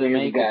Más Grande de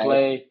Weird Mexico guy.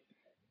 play,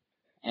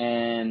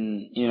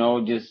 and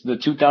just the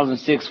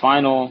 2006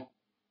 final.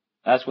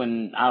 That's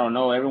when I don't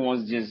know.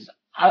 Everyone's just.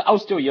 I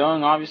was still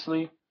young,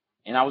 obviously,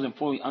 and I wasn't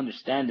fully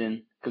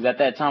understanding because at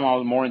that time I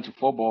was more into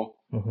football.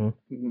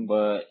 Mm-hmm.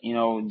 But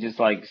just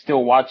like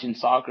still watching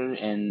soccer,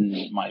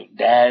 and my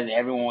dad,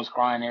 everyone was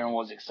crying, everyone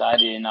was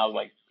excited, and I was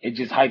like, it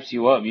just hypes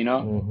you up,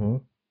 Mm-hmm.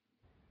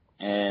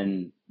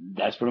 And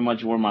that's pretty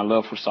much where my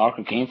love for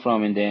soccer came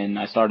from. And then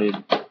I started.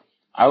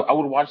 I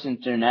would watch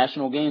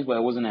international games, but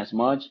it wasn't as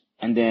much.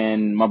 And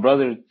then my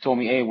brother told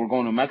me, hey, we're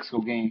going to a Mexico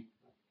game.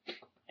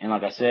 And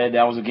like I said,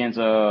 that was against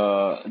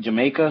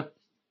Jamaica.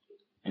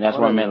 And that's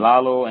where I met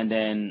Lalo. And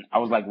then I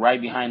was like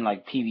right behind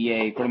like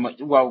PVA pretty much.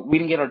 Well, we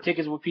didn't get our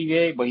tickets with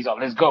PVA, but he's like,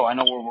 let's go. I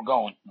know where we're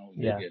going.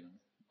 Yeah.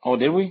 Oh,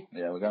 did we?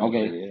 Yeah, we got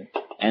Okay. him.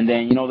 And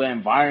then, the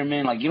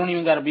environment, like you don't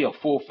even got to be a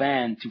full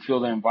fan to feel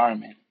the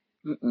environment.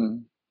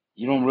 Mm-mm.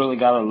 You don't really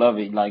gotta love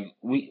it. Like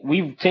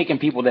we've taken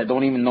people that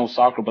don't even know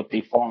soccer, but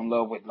they fall in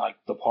love with like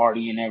the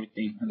party and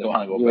everything. They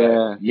want to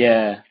go back.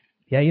 Yeah.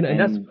 Yeah, Yeah, and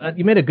that's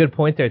you made a good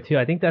point there too.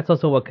 I think that's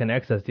also what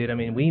connects us, dude. I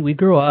mean, we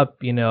grew up,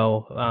 you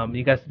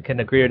guys can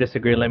agree or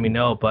disagree, let me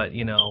know, but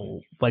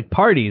like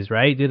parties,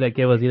 right, dude? Like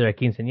it was either a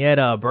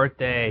quinceañera, a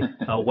birthday,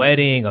 a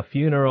wedding, a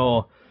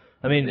funeral.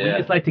 I mean, we Yeah.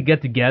 just like to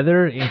get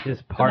together and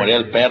just party.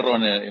 Moría el perro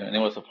and it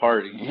was a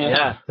party.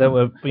 Yeah,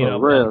 so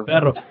real.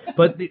 perro.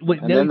 But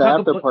And then the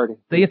after party.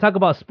 Then you talk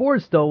about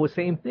sports though,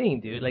 same thing,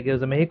 dude. Like it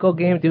was a Mexico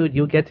game, dude.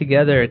 You get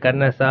together, carne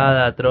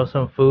asada, throw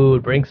some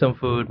food, bring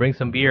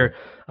some beer.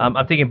 I'm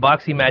thinking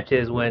boxing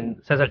matches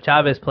when Cesar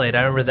Chavez played.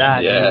 I remember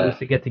that. Yeah. We used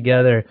to get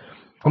together.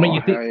 I mean,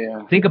 you hell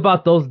yeah. think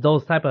about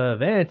those type of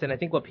events, and I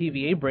think what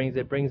PVA brings,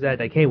 it brings that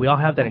like, hey, we all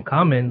have that in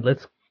common.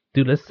 Let's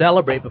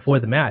celebrate before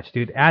the match,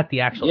 dude, at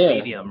the actual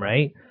stadium,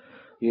 right?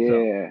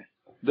 Yeah.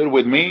 Dude,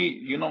 with me,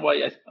 you know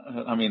why?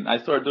 I mean, I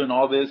started doing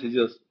all this. It's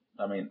just,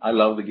 I mean, I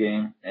love the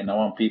game, and I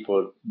want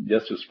people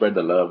just to spread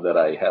the love that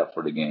I have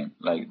for the game.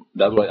 Like,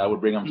 that's why I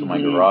would bring them to my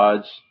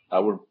garage. I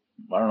don't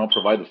know,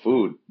 provide the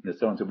food. Just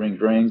tell them to bring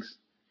drinks.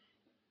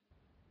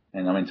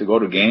 And I mean, to go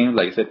to games,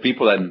 like I said,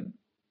 people that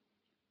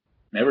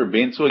never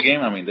been to a game,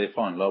 I mean, they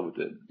fall in love with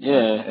it. Yeah.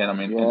 And I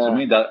mean, and to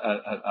me, that,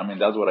 I mean,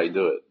 that's what I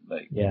do it.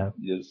 Like,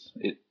 just,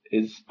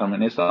 it's, I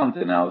mean, it's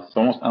something else.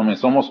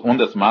 It's almost un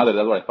desmadre.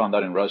 That's what I found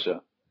out in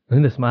Russia.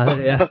 Un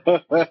desmadre, yeah.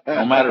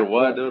 No matter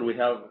what, dude, we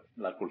have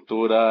la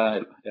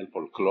cultura, el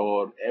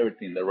folclore,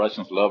 everything. The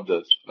Russians love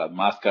this. Las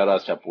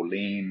máscaras,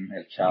 Chapulín,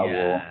 el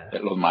Chavo,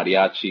 los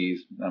mariachis.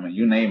 I mean,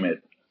 you name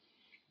it.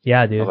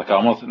 Yeah, dude. Like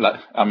almost, like,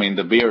 I mean,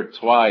 the beer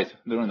twice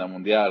during the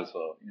Mundial,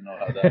 so you know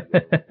how that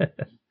goes.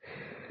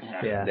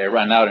 Yeah. They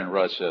ran out in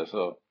Russia,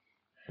 so.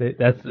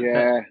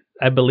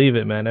 I believe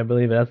it, man. I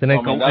believe it. That's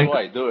that's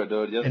why I do it,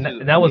 dude. Just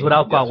and that was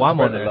without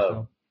Caguamo there,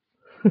 so.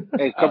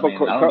 Hey, I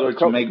don't do it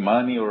to make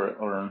money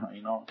or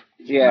you know.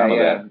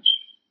 Yeah.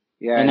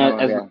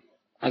 And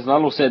as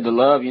Lalo said, the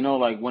love, you know,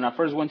 like when I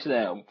first went to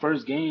that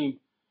first game,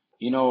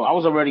 you know, I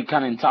was already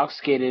kind of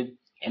intoxicated,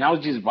 and I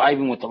was just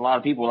vibing with a lot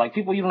of people, like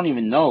people you don't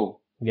even know,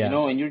 you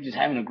know, and you're just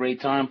having a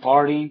great time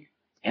partying.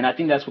 And I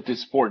think that's what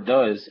this sport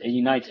does. It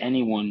unites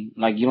anyone.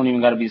 Like, you don't even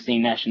got to be the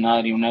same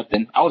nationality or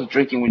nothing. I was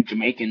drinking with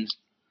Jamaicans,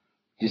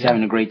 just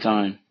having a great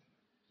time.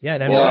 Yeah,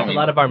 and I mean, a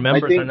lot of our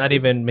members are not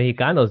even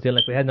Mexicanos, dude.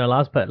 Like we had in our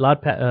last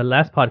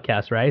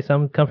podcast, right?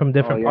 Some come from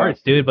different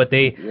parts, dude, but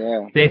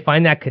they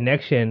find that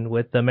connection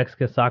with the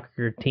Mexican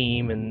soccer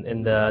team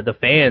and the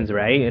fans,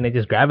 right? And they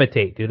just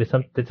gravitate, dude.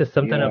 It's just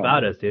something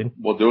about us, dude.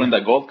 Well, during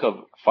the Gold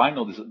Cup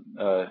final,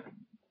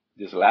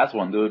 this last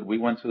one, dude, we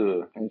went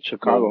to in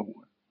Chicago.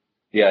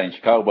 Yeah, in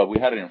Chicago, but we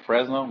had it in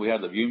Fresno. We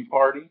had the viewing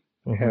party.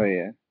 Hell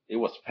yeah. It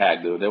was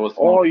packed, dude. There was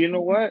you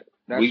know what?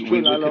 That's true,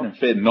 we couldn't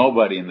fit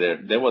nobody in there.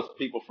 There was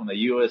people from the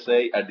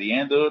USA. At the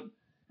end, dude,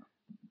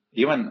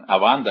 even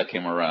Avanda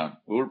came around.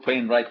 We were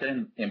playing right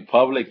there in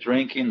public,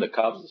 drinking. The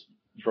cops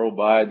drove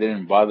by. They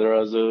didn't bother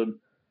us, dude.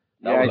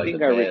 I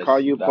think I recall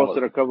you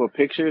posted a couple of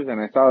pictures, and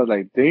I saw, I was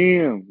like,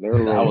 damn.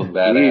 That was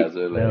badass,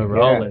 dude. They were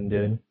rolling,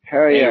 dude.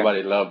 Hell yeah.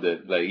 Everybody loved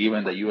it. Like,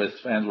 even the US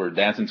fans were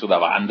dancing to the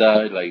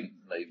banda.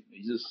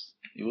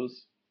 It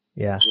was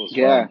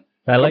fun.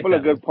 I like couple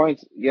of good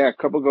points. Yeah, a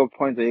couple of good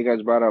points that you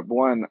guys brought up.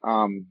 One,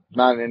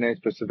 not in any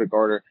specific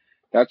order.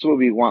 That's what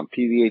we want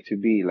PVA to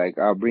be. Like,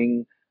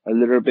 bring a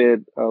little bit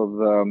of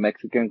the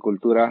Mexican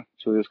cultura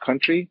to this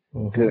country.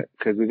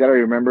 Cause we gotta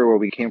remember where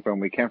we came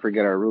from. We can't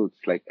forget our roots,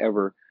 like,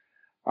 ever.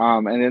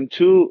 And then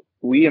two,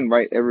 we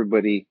invite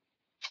everybody,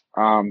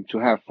 to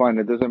have fun.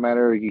 It doesn't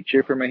matter if you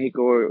cheer for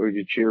Mexico or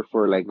you cheer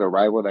for, like, the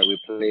rival that we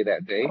play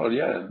that day. Oh,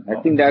 yeah.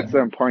 I think that's the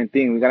important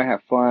thing. We gotta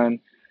have fun.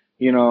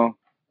 You know,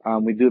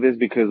 we do this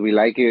because we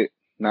like it,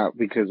 not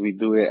because we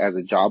do it as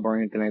a job or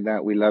anything like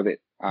that. We love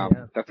it.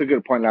 That's a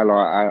good point, Lalo.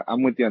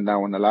 I'm with you on that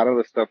one. A lot of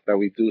the stuff that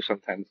we do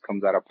sometimes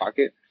comes out of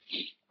pocket.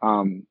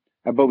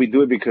 But we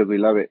do it because we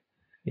love it.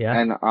 Yeah.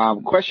 And,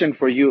 question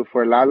for you,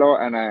 for Lalo,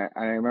 and I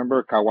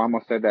remember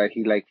Caguamo said that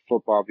he liked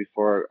football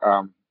before,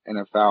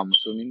 NFL, I'm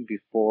assuming,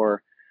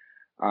 before,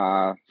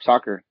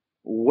 soccer.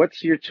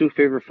 What's your two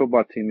favorite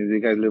football teams if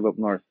you guys live up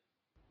north?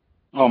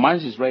 Oh,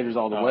 mine's just Raiders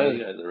all the way.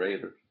 Yeah, the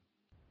Raiders.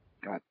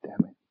 God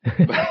damn it.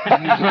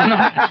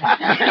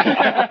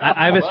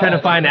 I was trying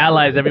to find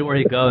allies everywhere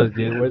he goes,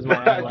 dude. Where's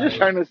my allies? I'm just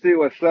trying to see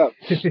what's up.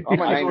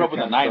 I grew up with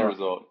the Niners,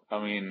 though.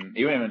 I mean,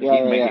 even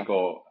in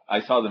Mexico,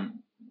 I saw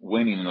them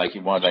winning like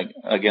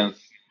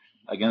against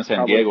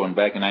San Diego and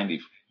back in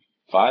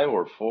 '95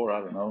 or '4,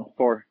 I don't know.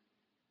 4.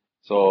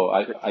 So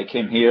I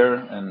came here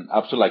and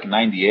up to like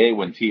 '98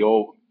 when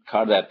T.O.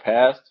 caught that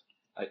pass.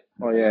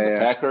 The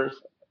Packers.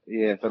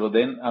 Yeah. But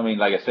then, I mean,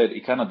 like I said,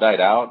 it kind of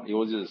died out. It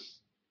was just.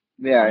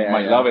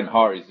 My love and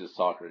heart is just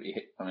soccer.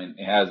 I mean,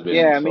 it has been.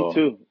 Yeah, me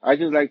too. I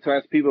just like to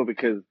ask people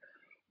because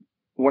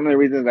one of the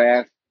reasons I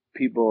asked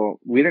people,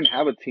 we didn't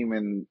have a team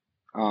in,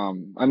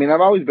 I mean, I've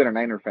always been a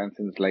Niner fan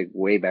since like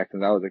way back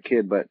since I was a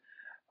kid, but,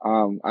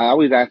 I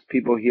always ask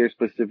people here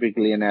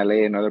specifically in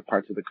LA and other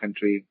parts of the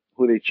country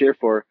who they cheer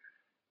for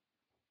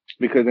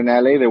because in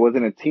LA there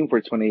wasn't a team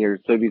for 20 years.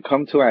 So if you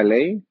come to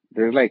LA,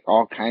 there's like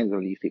all kinds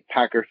of, you see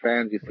Packer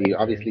fans, you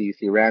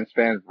see Rams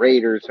fans,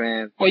 Raiders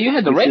fans. Well, you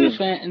had the Raiders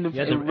fan, the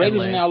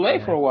Raiders in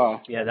LA for a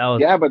while. Yeah, that was.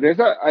 Yeah, but there's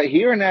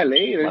here in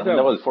LA,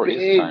 that was for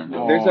his time.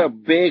 There's a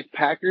big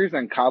Packers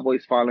and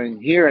Cowboys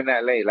following here in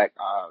LA, like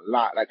a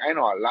lot. Like I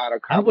know a lot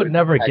of Cowboys. I would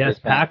never guess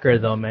Packer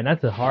though, man.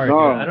 That's a hard. No,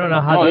 I don't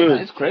know how.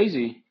 It's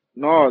crazy.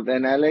 No,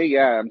 in LA,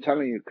 yeah, I'm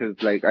telling you,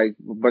 because like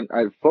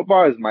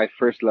football is my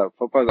first love.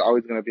 Football is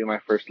always gonna be my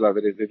first love.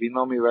 It is. If you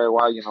know me very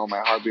well, you know my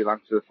heart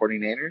belongs to the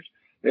 49ers.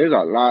 There's a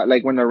lot.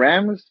 Like when the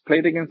Rams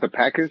played against the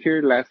Packers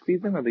here last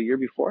season or the year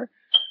before,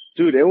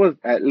 dude, it was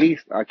at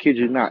least, I kid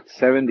you not,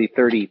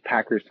 70-30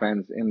 Packers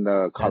fans in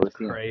the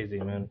Coliseum. That's crazy,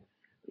 man.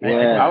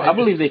 Yeah. I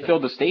believe they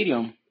filled the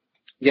stadium.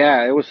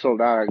 Yeah, it was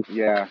sold out.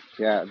 Yeah,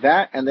 yeah.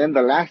 That, and then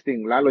the last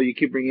thing, Lalo, you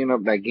keep bringing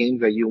up that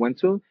games that you went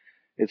to.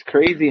 It's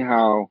crazy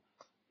how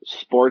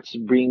sports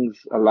brings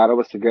a lot of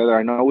us together.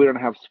 I know we don't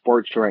have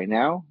sports right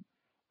now,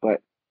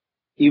 but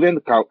even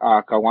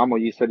Kawamo,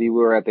 you said you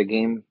were at the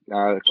game,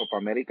 Copa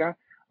America.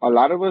 A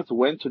lot of us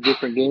went to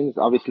different games.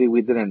 Obviously,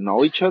 we didn't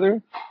know each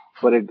other,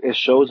 but it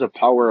shows the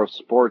power of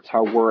sports,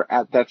 how we're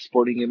at that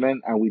sporting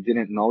event and we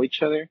didn't know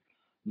each other.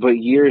 But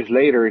years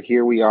later,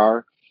 here we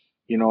are,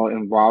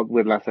 involved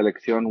with La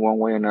Selección one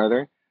way or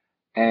another.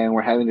 And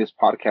we're having this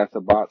podcast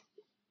about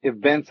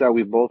events that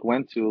we both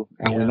went to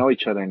and we know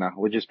each other now,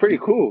 which is pretty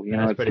cool.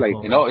 That's It's pretty like,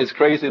 cool. It's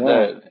crazy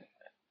that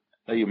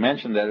you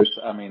mentioned that.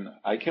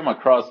 I came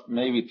across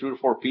maybe 3 or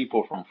 4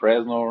 people from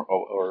Fresno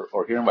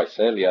or here in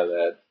Visalia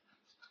that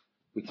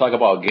we talk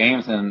about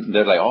games and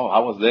they're like, oh, I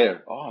was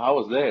there. Oh, I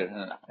was there.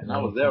 And I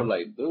was there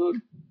like, dude.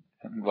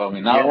 Well,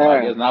 now,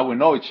 I guess now we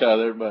know each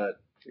other, but.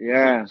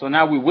 yeah. So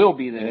now we will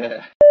be there.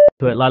 Yeah.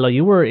 But Lalo,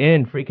 you were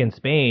in freaking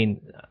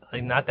Spain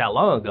like not that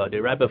long ago,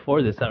 dude. Right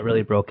before this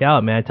really broke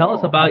out, man. Tell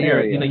us about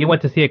your, you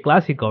went to see a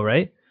Clásico,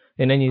 right?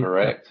 And then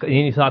Correct. And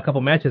you saw a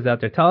couple matches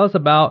out there. Tell us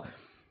about,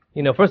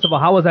 first of all,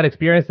 how was that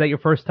experience? Is that your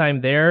first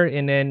time there?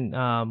 And then,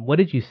 what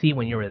did you see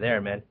when you were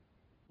there, man?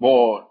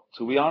 Well,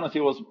 to be honest,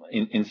 it was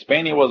in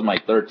Spain. It was my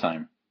 3rd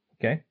time.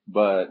 Okay.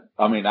 But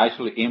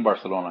actually in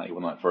Barcelona, it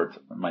was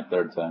my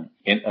 3rd time.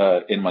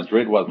 In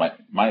Madrid was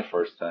my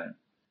first time.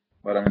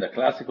 But the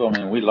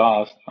Clásico, we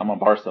lost. I'm a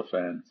Barca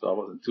fan, so I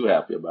wasn't too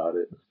happy about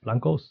it.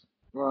 Blancos.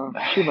 Well,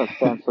 she must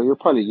fan, so you're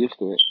probably used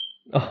to it.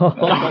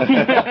 Wow.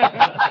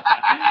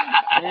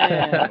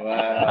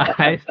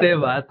 Este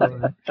vato,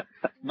 man.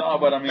 No,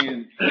 but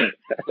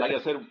like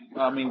I said,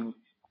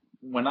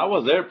 when I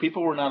was there,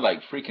 people were not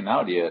like freaking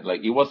out yet.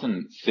 Like it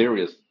wasn't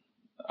serious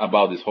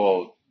about the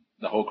whole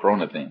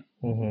Corona thing.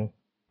 Mm-hmm.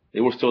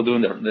 They were still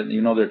doing their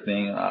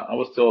thing. I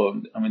was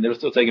still, they were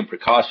still taking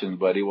precautions,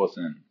 but it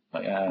wasn't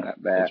like,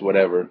 it's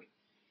whatever.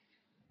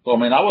 So,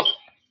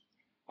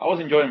 I was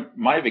enjoying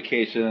my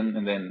vacation,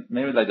 and then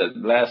maybe like the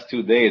last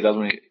 2 days, that's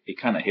when it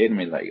kind of hit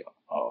me like,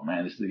 oh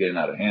man, this is getting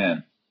out of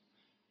hand.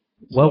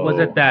 What was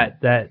it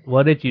that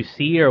what did you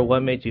see or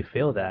what made you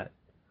feel that?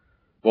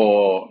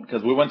 Well,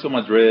 because we went to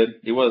Madrid.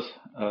 It was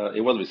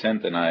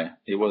Vicente and I.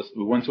 We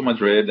went to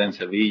Madrid, then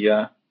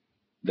Sevilla,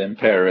 then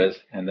Paris,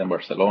 and then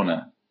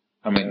Barcelona.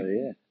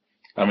 Even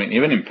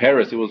in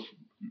Paris,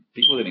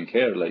 people didn't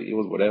care. Like it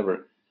was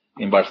whatever.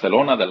 In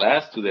Barcelona, the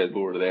last 2 days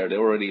we were there, they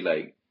were already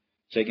like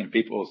checking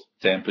people's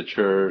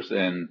temperatures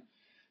and,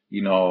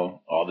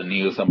 all the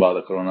news about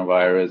the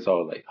coronavirus. I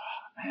was like,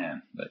 oh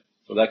man.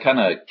 So that kind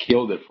of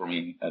killed it for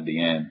me at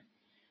the end.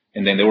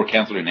 And then they were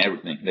canceling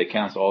everything. They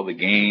canceled all the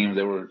games.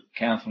 They were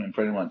canceling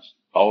pretty much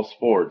all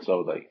sports. So I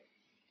was like,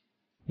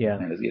 yeah,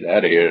 man, let's get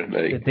out of here.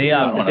 Like, did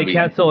they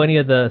cancel any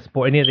of the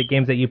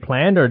games that you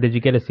planned, or did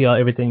you get to see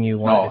everything you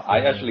wanted? No, to see? I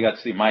actually got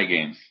to see my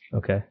games.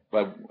 Okay.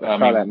 But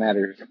That's all that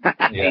matters.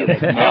 Yeah.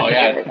 No,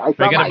 yeah.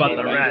 Forget about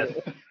the rest.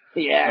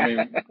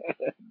 Yeah.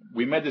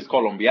 We met this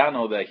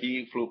Colombiano that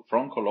he flew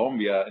from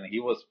Colombia, and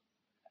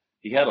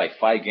he had like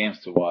 5 games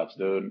to watch,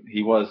 dude.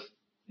 He was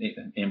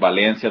in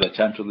Valencia, the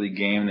Champions League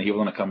game, and he was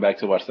going to come back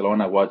to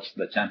Barcelona, watch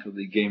the Champions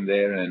League game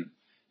there, and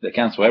they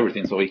canceled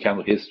everything, so he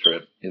canceled his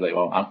trip. He's like,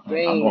 well, I'm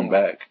going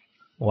back.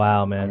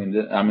 Wow, man.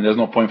 There's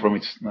no point for me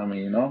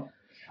to,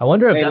 I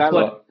wonder if that's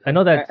Lalo, what, I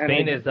know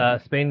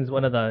that Spain's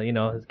one of the,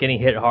 is getting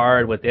hit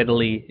hard with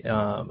Italy.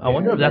 I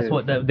wonder if that's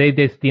what they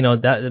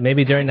that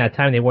maybe during that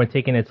time they weren't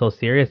taking it so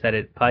serious that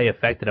it probably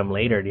affected them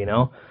later,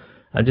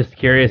 I'm just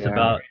curious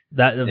about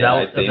that, if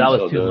that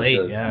was too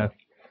late, yeah.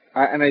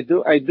 And I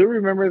do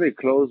remember they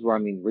closed,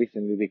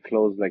 recently they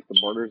closed like the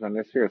borders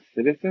unless you're a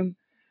citizen.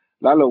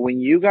 Lalo, when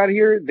you got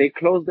here, they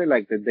closed it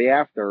like the day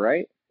after,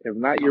 right? If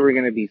not, you were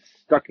going to be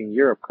stuck in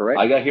Europe, correct?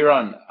 I got here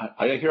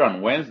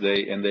on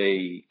Wednesday, and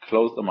they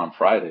closed them on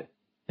Friday.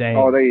 Dang.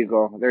 Oh, there you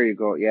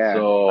go. Yeah.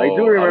 So I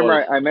do remember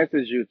I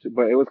messaged you too,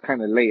 but it was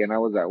kind of late and I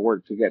was at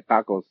work to get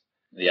tacos.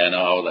 Yeah, no,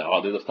 I was like,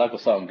 oh, dude, those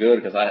tacos sound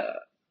good, because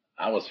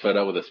I was fed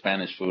up with the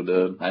Spanish food,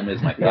 dude. I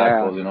miss my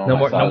tacos, No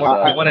more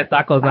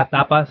tacos, not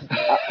tapas.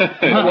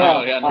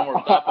 No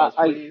more tapas,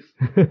 please.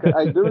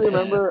 I do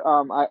remember,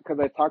 because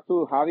I talked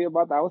to Javi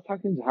about that. I was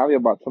talking to Javi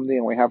about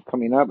something we have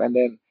coming up, and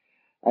then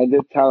I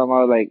did tell him,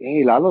 I was like,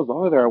 hey, Lalo's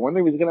over there. I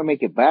wonder if he's going to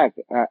make it back.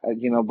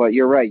 But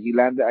you're right. You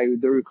landed, I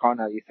do recall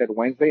now, you said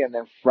Wednesday, and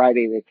then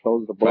Friday they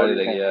closed the border.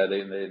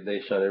 They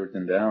shut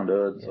everything down,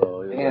 dude.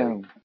 So,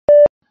 damn.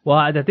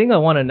 Well, the thing I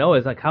want to know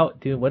is, like,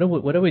 what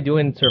are we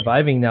doing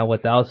surviving now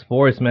without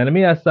sports, man? Let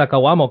me ask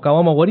Kawamo.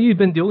 Kawamo, what have you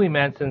been doing,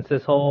 man, since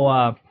this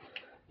whole,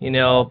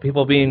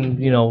 people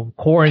being,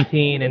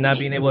 quarantined and not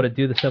being able to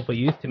do the stuff we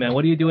used to, man?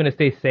 What are you doing to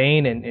stay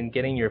sane and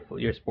getting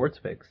your sports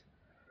fix?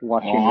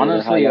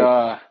 Honestly,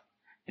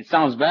 it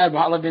sounds bad, but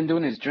all I've been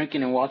doing is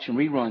drinking and watching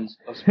reruns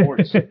of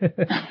sports.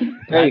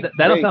 That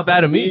don't sound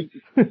bad to me.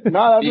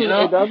 No,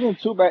 it doesn't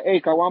too bad. Hey,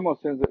 Kawamo,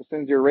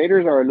 since your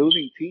Raiders are a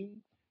losing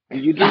team,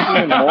 did you drink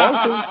even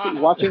more since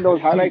watching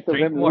those highlights of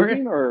them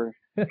losing, or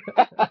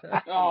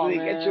oh, did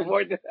they get you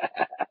more?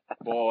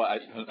 Well,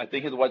 I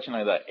think he's watching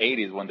like the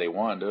 80s when they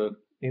won, dude.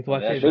 He's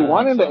watching. They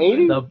won in the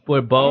 80s?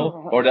 With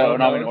Bo. Or the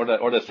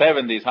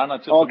 70s. I'm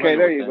not too Okay, familiar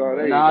there with you them, go. but-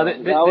 There you Nah,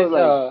 go. That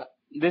was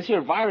this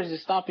year virus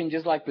is stopping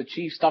just like the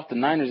Chiefs stopped the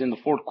Niners in the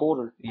fourth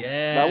quarter.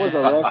 Yeah. That was a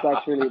ref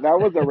actually. That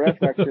was a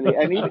ref actually.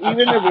 And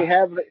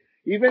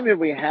even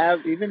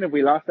if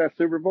we lost that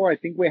Super Bowl, I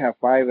think we have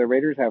 5. The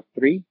Raiders have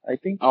 3. I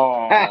think.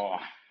 Oh,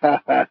 I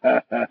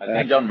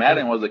think John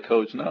Madden was the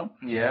coach, no?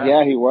 yeah.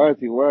 Yeah, he was.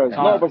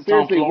 No, but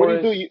seriously, Tom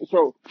what do you do?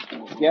 So,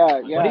 yeah.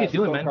 What are you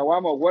doing, so, man?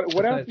 Kawama,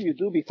 what else do you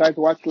do besides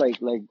watch like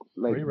Reruns.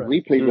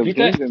 replays of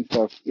games and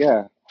stuff?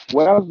 Yeah.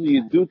 What else do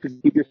you do to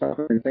keep yourself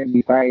entertained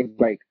besides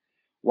like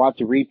watch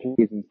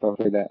replays and stuff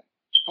like that?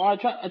 Oh, I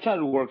try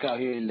to work out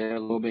here and there a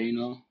little bit, you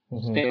know,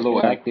 Mhm. stay a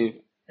little active.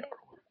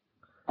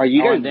 Are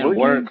you guys and then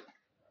working? work.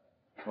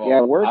 Well,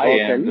 Yeah, work. I Okay,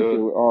 am, you dude.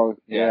 do. Oh,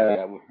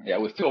 Yeah,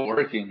 we're still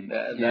working.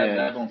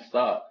 That don't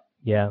stop.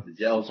 Yeah. The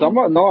jails.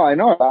 No, I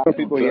know a lot of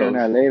people here in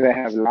Close. LA that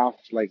have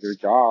lost like their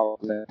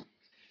jobs. That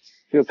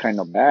feel kind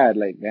of bad.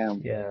 Like,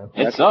 damn. Yeah.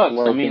 It That's sucks. I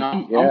working.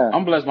 mean, Yeah.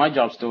 I'm blessed. My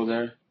job's still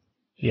there.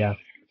 Yeah.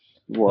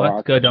 Well, Well,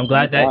 that's good. I'm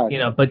glad thank that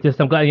God. but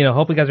just I'm glad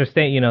hope you guys are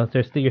staying.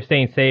 You're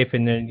staying safe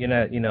and you're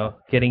not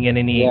getting in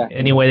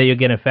any way that you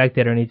get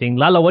infected or anything.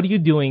 Lalo, what are you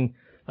doing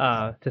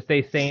to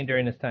stay sane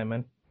during this time,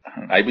 man?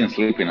 I've been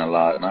sleeping a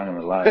lot, not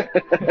gonna lie.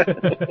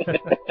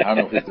 I don't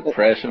know if it's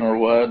depression or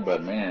what,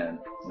 but man,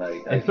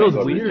 like I It feels can't go to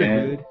the weird,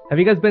 gym. dude. Have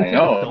you guys been I to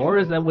know. the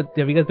stores?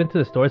 Have you guys been to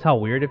the stores? How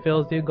weird it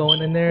feels, dude,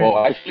 going in there.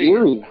 Well,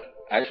 Eerie.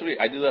 actually,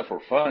 I do that for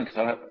fun because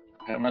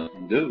I have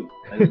nothing to do.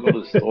 I just go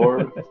to the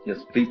store,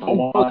 just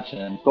people watch,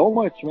 So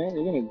much, man.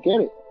 You're gonna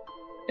get it.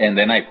 and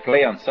then I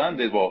play on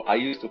Sundays. Well, I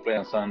used to play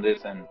on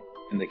Sundays, and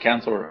they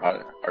cancel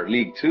our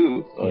league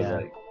too. So Yeah. it's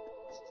like,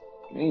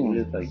 Man.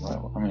 it's like,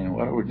 well, I mean,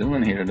 what are we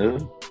doing here,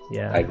 dude?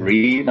 Yeah. I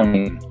read. I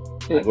mean,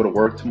 I go to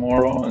work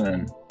tomorrow, and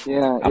then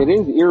Yeah, it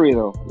is eerie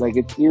though. Like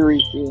it's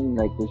eerie seeing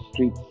like the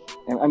streets.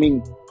 And I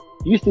mean,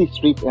 you see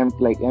streets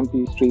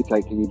empty streets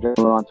like if you drive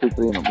around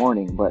 2-3 in the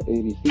morning. But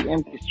if you see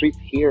empty streets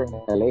here in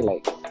LA,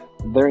 like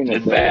during the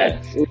It's day, bad.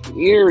 it's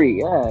eerie.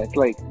 Yeah, it's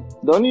like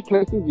the only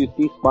places you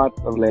see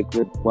spots of like I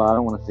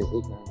don't want to say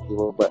ignorant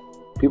people, but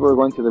people are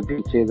going to the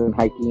beaches and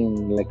hiking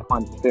and like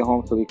wanting to stay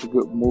home so they could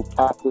move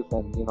past this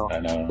and I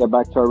know. get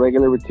back to our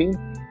regular routine.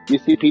 You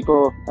see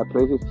people at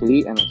places to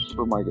eat and at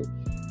supermarkets.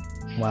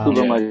 Wow.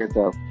 Supermarkets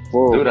are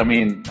full. Dude, I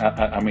mean,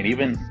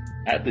 even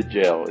at the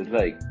jail, it's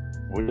like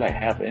we're like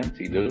half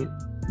empty, dude.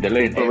 They're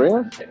letting For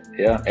real?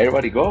 Yeah,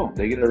 everybody go.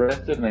 They get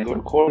arrested and they go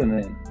to court, and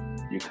then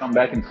you come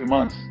back in 2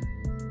 months.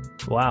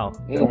 Wow.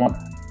 They don't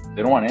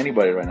want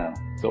anybody right now.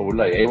 So we're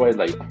like, everybody's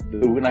like,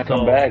 dude, we're not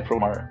come back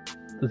from our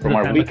This is from the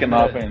our time weekend to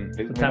off, commit- and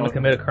it's the time to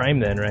commit a crime,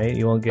 then, right?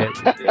 You won't get.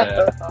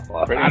 yeah,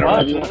 pretty much.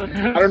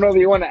 I don't know if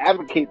you want to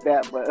advocate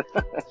that, but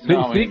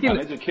No, I mean, Speaking-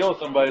 unless you kill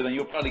somebody, then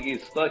you'll probably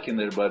get stuck in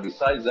there. But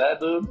besides that,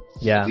 dude,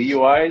 Yeah.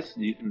 DUIs,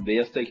 they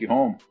just take you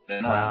home.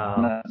 They're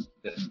Wow.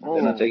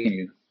 they're not taking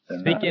you.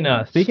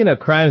 They're Speaking of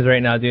crimes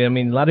right now, dude. I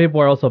mean, a lot of people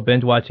are also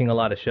binge watching a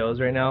lot of shows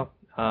right now.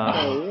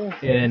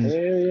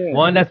 And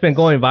one that's been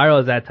going viral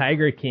is that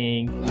Tiger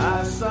King.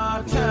 I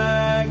saw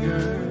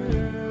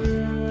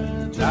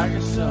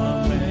Tiger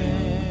saw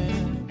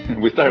me.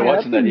 We started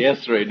watching that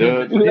yesterday,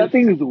 dude. dude, that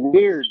thing is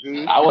weird,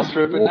 dude. I was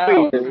tripping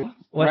out.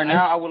 What- Right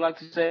now, I would like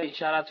to say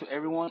shout out to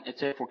everyone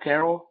except for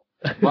Carol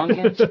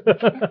Bunkins.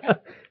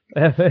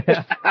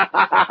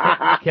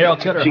 Carol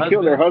killed her She husband.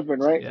 killed her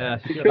husband, right? Yeah,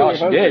 she killed Oh, her she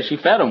husband. did. She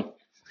fed him.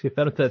 She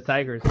fed him to the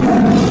tigers.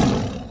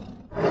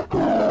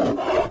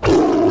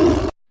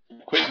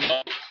 Quick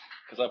note,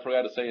 because I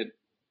forgot to say it.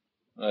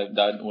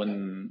 That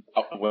when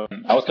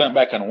I was coming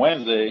back on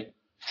Wednesday,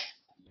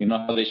 you know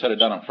how they shut it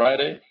down on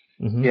Friday?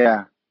 Mhm.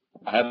 Yeah.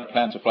 I had a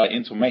plan to fly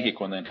into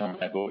Mexico and then come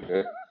back over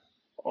here.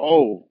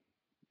 Oh,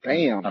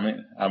 damn.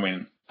 I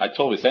mean, I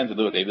told Vicente,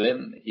 dude,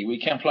 we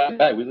can't fly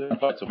back. We're going to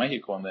fly to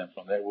Mexico and then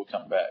from there we'll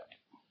come back.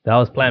 That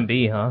was Plan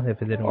B, huh?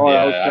 If it didn't Oh, work.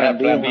 that was I had plan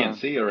plan B, B huh? and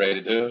C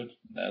already, dude.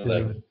 I was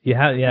like, You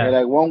have, yeah. You're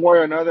like one way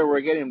or another,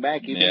 we're getting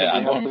back. Even Yeah, if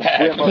I'm we going have back.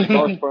 to swim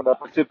across from the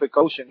Pacific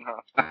Ocean,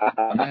 huh?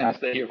 I'm not going to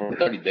stay here for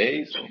 30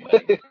 days. So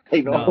like,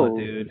 I know. No,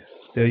 dude.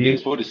 Dude, you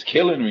this food is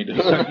killing me, dude.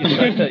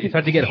 you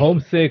start to get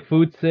homesick,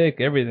 food sick,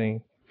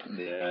 everything.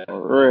 Yeah.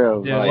 For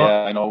real. Yeah. Oh,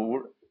 yeah, I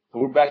know.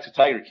 We're back to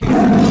Tiger King.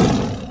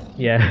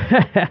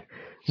 Yeah.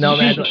 No,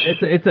 man,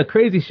 it's a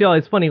crazy show.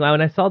 It's funny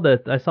when I saw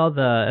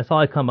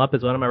it come up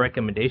as one of my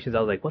recommendations. I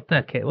was like, what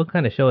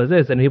kind of show is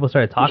this? And people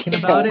started talking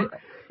about it,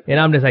 and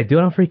I'm just like, dude,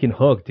 I'm freaking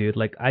hooked, dude.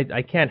 Like,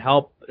 I can't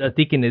help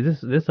thinking,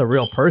 is this a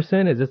real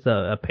person? Is this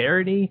a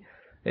parody?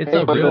 It's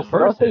Hey, a but real the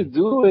stuff they person.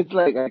 do, it's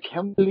like I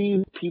can't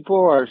believe people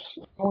are.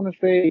 I want to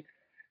say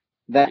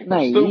that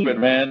naive. Stupid,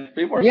 man.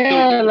 People are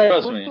Yeah, stupid. like,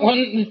 Trust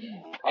me.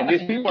 And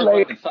these people are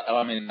like- fucking,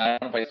 I mean, I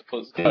don't know if I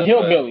supposed to.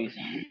 Hillbillies.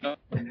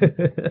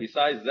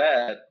 Besides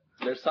that,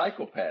 they're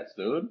psychopaths,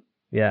 dude.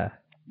 Yeah.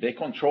 They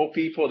control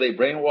people. They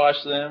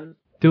brainwash them.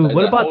 Dude, Like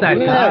what that about whole that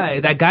thing. guy?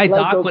 That guy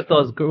Like Doc with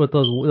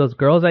those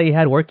girls that he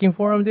had working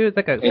for him, dude. It's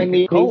like a And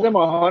he pays cult. them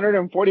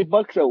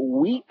 $140 a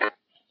week.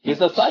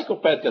 He's a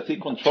psychopath because he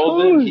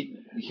controls them.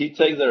 He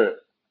takes their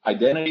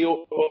identity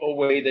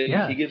away.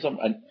 That he gives them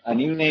a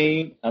new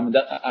name. I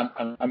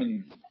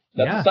mean,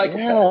 that's a psychopath.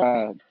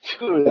 Yeah,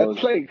 dude,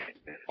 that's like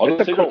all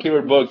the serial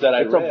killer books that I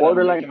read. It's a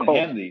borderline cult.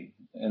 Handy.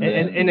 And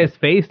in his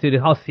face, dude,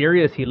 how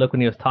serious he looked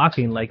when he was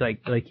talking. Like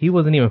he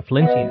wasn't even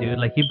flinching, dude.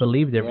 Like he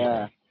believed everything.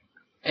 Yeah.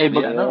 Hey,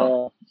 but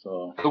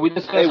so could we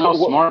discuss how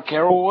smart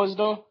Carol was,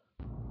 though?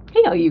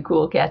 Hey, all you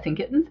cool cats and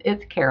kittens.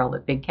 It's Carol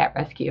at Big Cat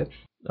Rescue.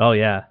 Oh,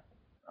 yeah.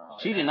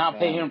 She did not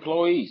pay her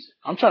employees.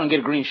 I'm trying to get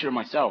a green shirt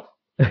myself.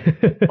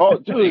 Oh,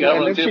 dude, you got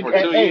volunteer for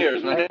 2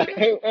 years, man.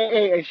 Hey,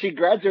 and she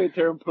graduates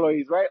her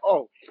employees, right?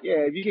 Oh,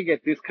 yeah, if you can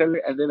get this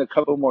color and then a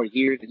couple more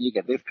years and you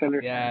get this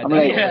color. Yeah, I'm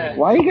like,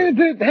 why are you going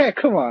to do that?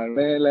 Come on,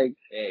 man. Like,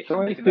 so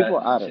many people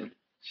out of it.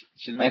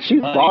 And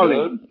she's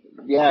balling.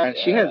 Yeah, and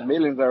she has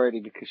millions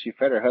already because she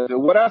fed her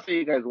husband. What else are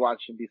you guys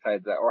watching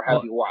besides that, or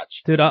have you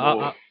watched? Dude,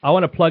 I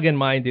want to plug in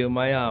mine, dude.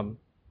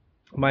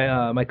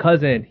 My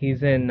cousin,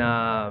 he's in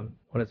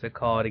what is it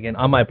called again?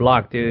 On My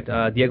Block, dude.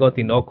 Diego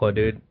Tinoco,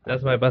 dude.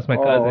 That's my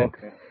cousin.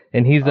 Okay.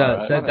 And he's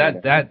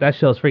that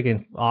show's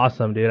freaking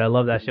awesome, dude. I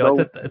love that show.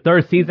 So, it's the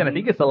third season. I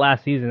think it's the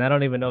last season. I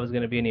don't even know if it's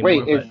gonna be any more.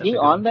 Wait, is he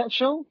on that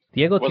show?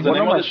 Diego What's Tinoco. the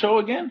name of the show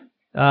again?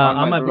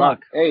 On My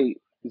Block. Hey,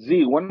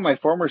 Z, one of my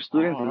former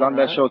students is on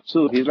that show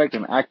too. He's like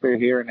an actor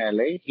here in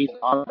LA. He's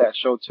on that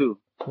show too.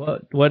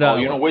 What?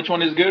 You know which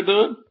one is good,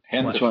 dude?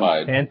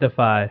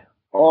 Gentify.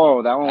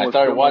 Oh, that one. I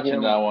started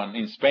watching that one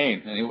in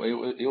Spain, and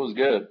it was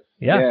good.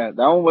 Yeah,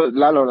 that one was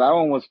Lalo. That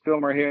one was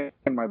filmed right here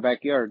in my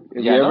backyard.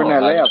 If you're ever in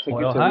LA, I'll take you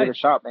to a little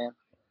shop, man.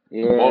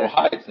 Yeah. Boyle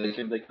Heights. They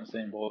can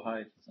say Boyle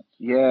Heights.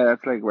 Yeah,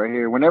 that's like right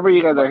here. Whenever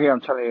you guys are here, I'm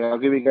telling you, I'll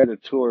give you guys a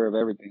tour of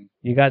everything.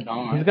 He's got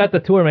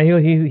the tour, man.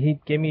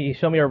 He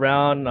showed me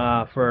around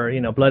for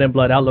blood in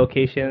blood out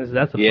locations.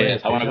 That's a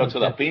place. I want to go to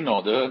the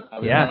Pino, dude.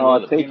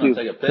 I'll take you.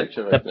 Take a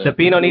picture. The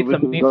Pino needs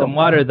some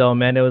water though,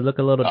 man. It would look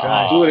a little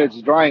dry. Dude, it's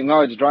drying.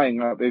 No, it's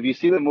drying up. If you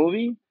see the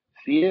movie,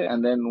 see it,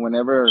 and then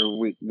whenever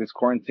this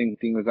quarantine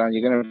thing is on,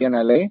 you're gonna be in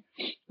LA.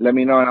 Let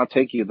me know, and I'll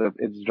take you.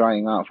 It's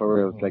drying out for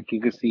real. It's like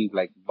you could see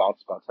like bald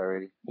spots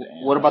already.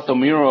 What about the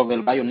mural of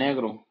El Gallo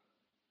Negro?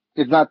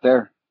 It's not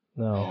there.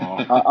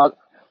 No.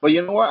 But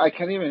you know what? I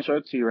can't even show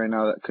it to you right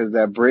now because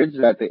that bridge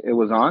that it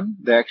was on,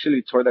 they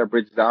actually tore that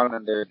bridge down,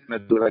 and they're gonna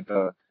do like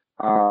a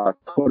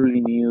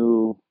totally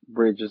new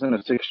bridge. It's in a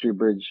 6th Street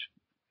bridge.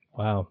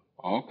 Wow.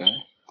 Okay.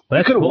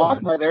 We could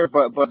walk by there,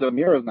 but the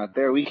mural's not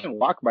there. We can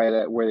walk by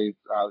that where it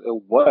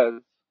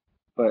was,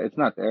 but it's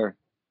not there.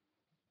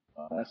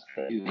 Oh, that's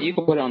crazy. You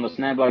can put it on the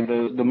snap like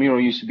the mural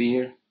used to be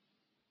here.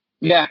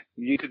 Yeah,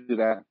 you could do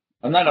that.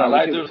 I'm not gonna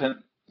lie, dude.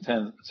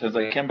 Since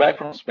I came back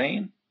from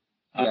Spain,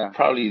 I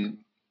probably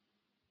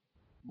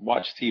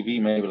watched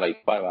TV maybe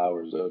like 5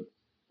 hours.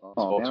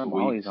 Oh, damn, I'm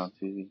always on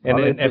TV.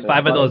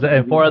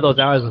 And 4 of those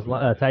hours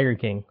was Tiger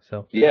King.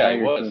 So yeah,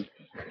 it was.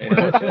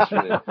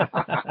 Yesterday.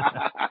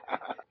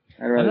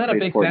 I'm not a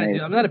big fan.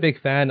 I'm not a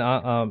big fan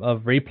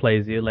of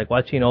replays, dude. Like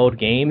watching old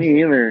games. Me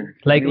either.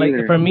 Like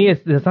for me,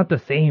 it's not the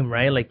same,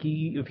 right? Like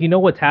if you know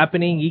what's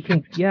happening, you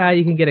can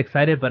get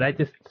excited, but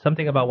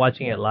something about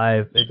watching it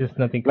live. It's just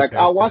nothing. Like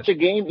I'll watch a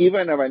game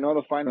even if I know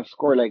the final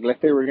score. Like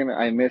let's say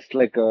I missed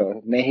like a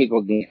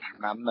Mexico game.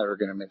 I'm never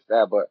gonna miss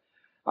that, but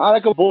I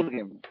like a Bulls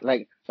game.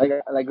 Like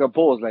the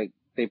Bulls, like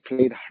they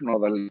played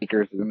the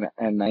Lakers,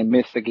 and I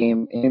missed a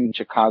game in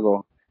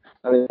Chicago.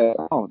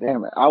 Oh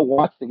damn it! I'll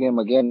watch the game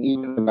again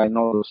even if I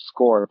know the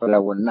score, but I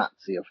will not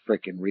see a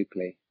freaking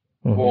replay.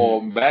 Mm-hmm. Well,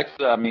 back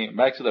to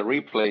the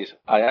replays.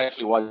 I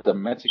actually watched the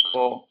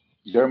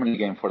Mexico-Germany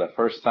game for the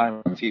first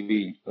time on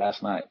TV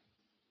last night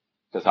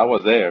because I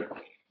was there.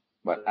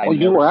 But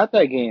you were at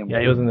that game?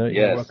 Yeah, he was in the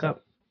World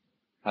Cup.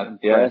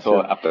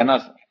 So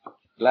apenas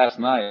last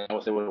night I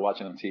was able to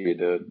watch it on TV,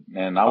 dude,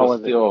 and I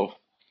was still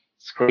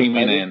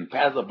screaming and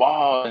pass the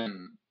ball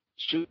and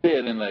shoot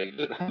it, and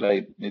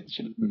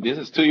this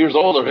is 2 years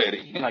old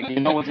already. Like you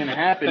know what's gonna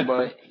happen,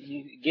 but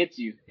it gets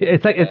you.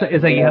 It's like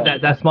you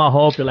have that small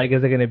hope. You're like,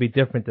 is it gonna be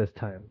different this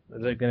time?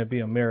 Is it gonna be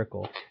a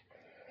miracle?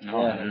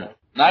 No.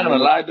 Not gonna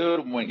lie,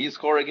 dude. When he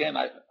scored again,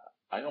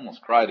 I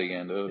almost cried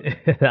again, dude.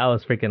 That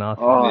was freaking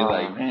awesome.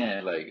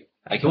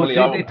 I can't believe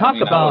they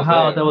talked about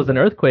how there was an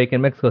earthquake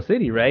in Mexico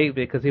City, right?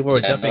 Because people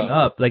were jumping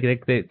up. Like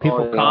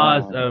people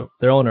caused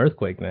their own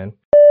earthquake, man.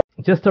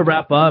 Just to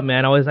wrap up,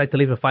 man, I always like to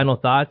leave the final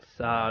thoughts.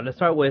 Let's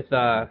start with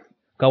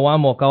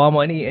Kawamo.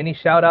 Kawamo, any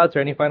shout outs or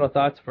any final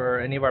thoughts for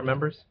any of our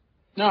members?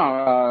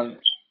 No,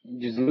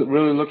 just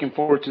really looking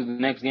forward to the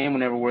next game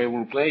whenever we're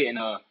able to play. And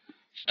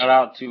shout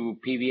out to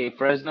PVA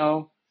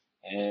Fresno,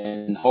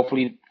 and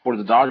hopefully for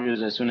the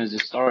Dodgers as soon as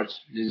it starts.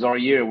 This is our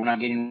year. We're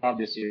not getting robbed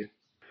this year.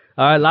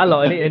 All right,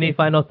 Lalo, any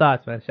final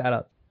thoughts, man? Shout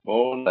out.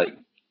 Well, like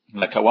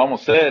Kawamo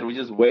said, we're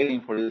just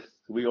waiting for this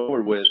to be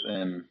over with,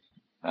 and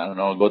I don't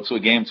know, go to a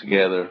game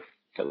together.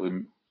 Cause we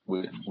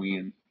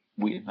need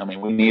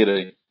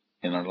it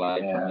in our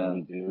life. Yeah,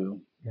 we do.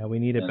 Yeah, we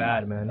need it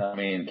bad, man. I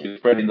mean, keep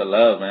spreading the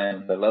love,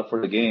 man. The love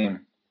for the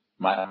game.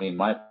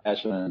 My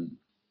passion, and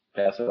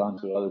pass it on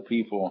to other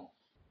people.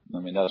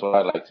 I mean, that's what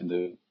I like to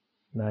do.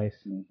 Nice.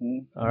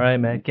 Mm-hmm. All right,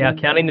 man. Yeah,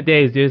 counting the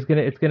days, dude.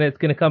 It's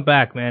gonna come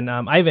back, man.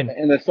 Ivan.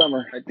 In the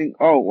summer, I think.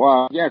 Oh,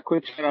 wow. Yeah,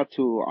 quick shout out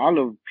to all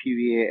of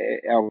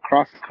PVA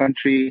across the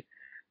country.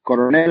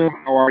 Coronel,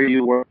 how are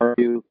you? Where are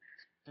you?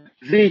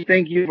 Z,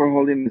 thank you for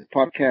holding this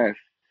podcast.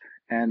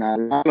 And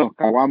Lalo,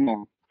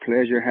 Kawamo,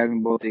 pleasure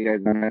having both of you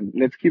guys on. And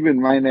let's keep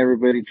in mind,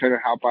 everybody, try to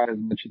help out as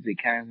much as they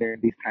can there in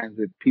these times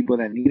with people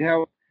that need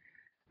help.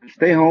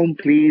 Stay home,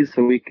 please,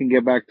 so we can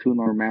get back to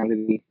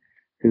normality.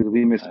 Because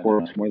we miss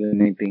sports more than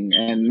anything.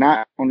 And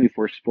not only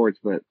for sports,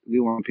 but we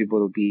want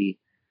people to be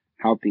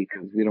healthy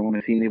because we don't want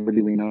to see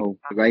anybody we know.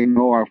 Because I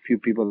know a few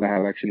people that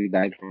have actually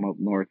died from up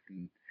north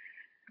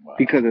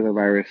because of the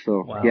virus.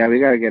 So, yeah, we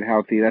got to get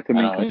healthy. That's the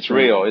main concern. It's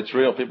real. It's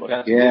real. People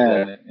have to get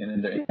that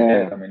in their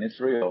head. I mean, it's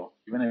real.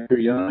 Even if you're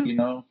young, you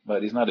know,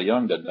 but it's not the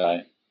young that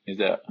die. It's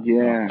the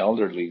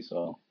elderly.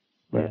 So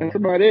that's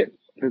about it.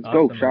 Let's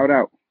go. Shout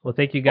out. Well,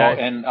 thank you guys.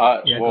 Oh, and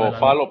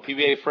follow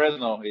PVA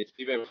Fresno. It's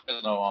PVA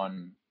Fresno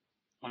on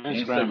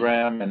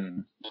Instagram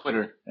and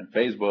Twitter and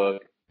Facebook,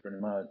 pretty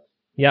much.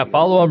 Yeah,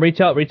 follow them.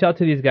 Reach out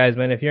to these guys,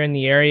 man. If you're in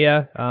the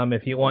area,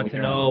 if you want to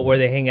know where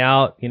they hang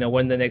out, you know,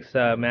 when the next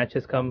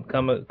matches come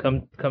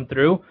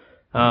through,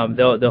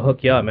 they'll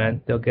hook you up,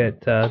 man. They'll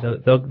get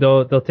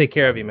they'll take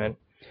care of you, man.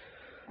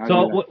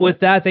 So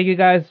with that, thank you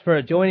guys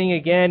for joining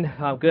again.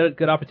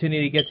 Good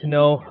opportunity to get to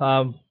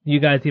know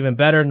you guys even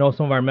better, know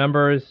some of our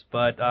members.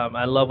 But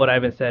I love what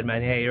Ivan said,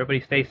 man. Hey,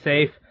 everybody stay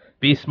safe,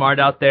 be smart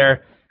out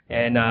there.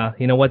 And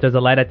you know what? There's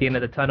a light at the end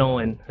of the tunnel,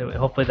 and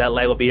hopefully that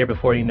light will be here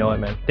before you know it,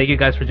 man. Thank you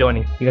guys for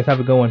joining. You guys have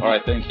a good one. All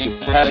right, thank you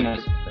for having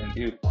us. Thank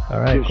you. All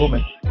right, cool,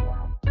 man.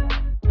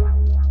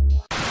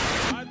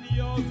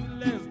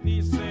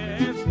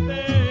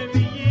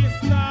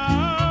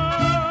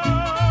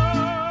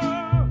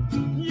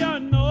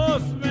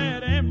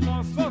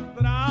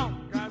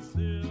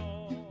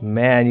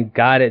 Man, you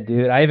got it,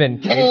 dude.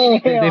 Ivan, they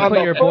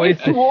put your voice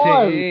to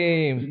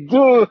shame.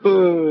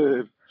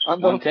 Dude. On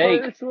the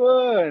first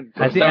one.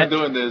 I'm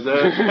doing this.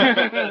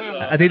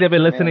 I think they've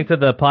been listening to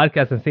the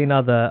podcast and seeing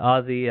all the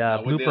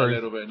bloopers. We did a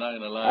little bit, not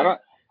gonna lie.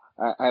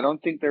 I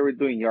don't think they were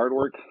doing yard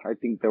work. I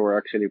think they were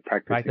actually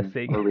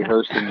practicing. Or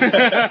rehearsing.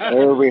 They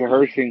were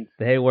rehearsing.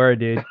 They were,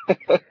 dude.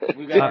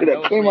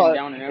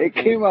 It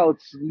came out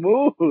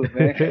smooth,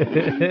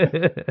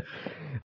 man.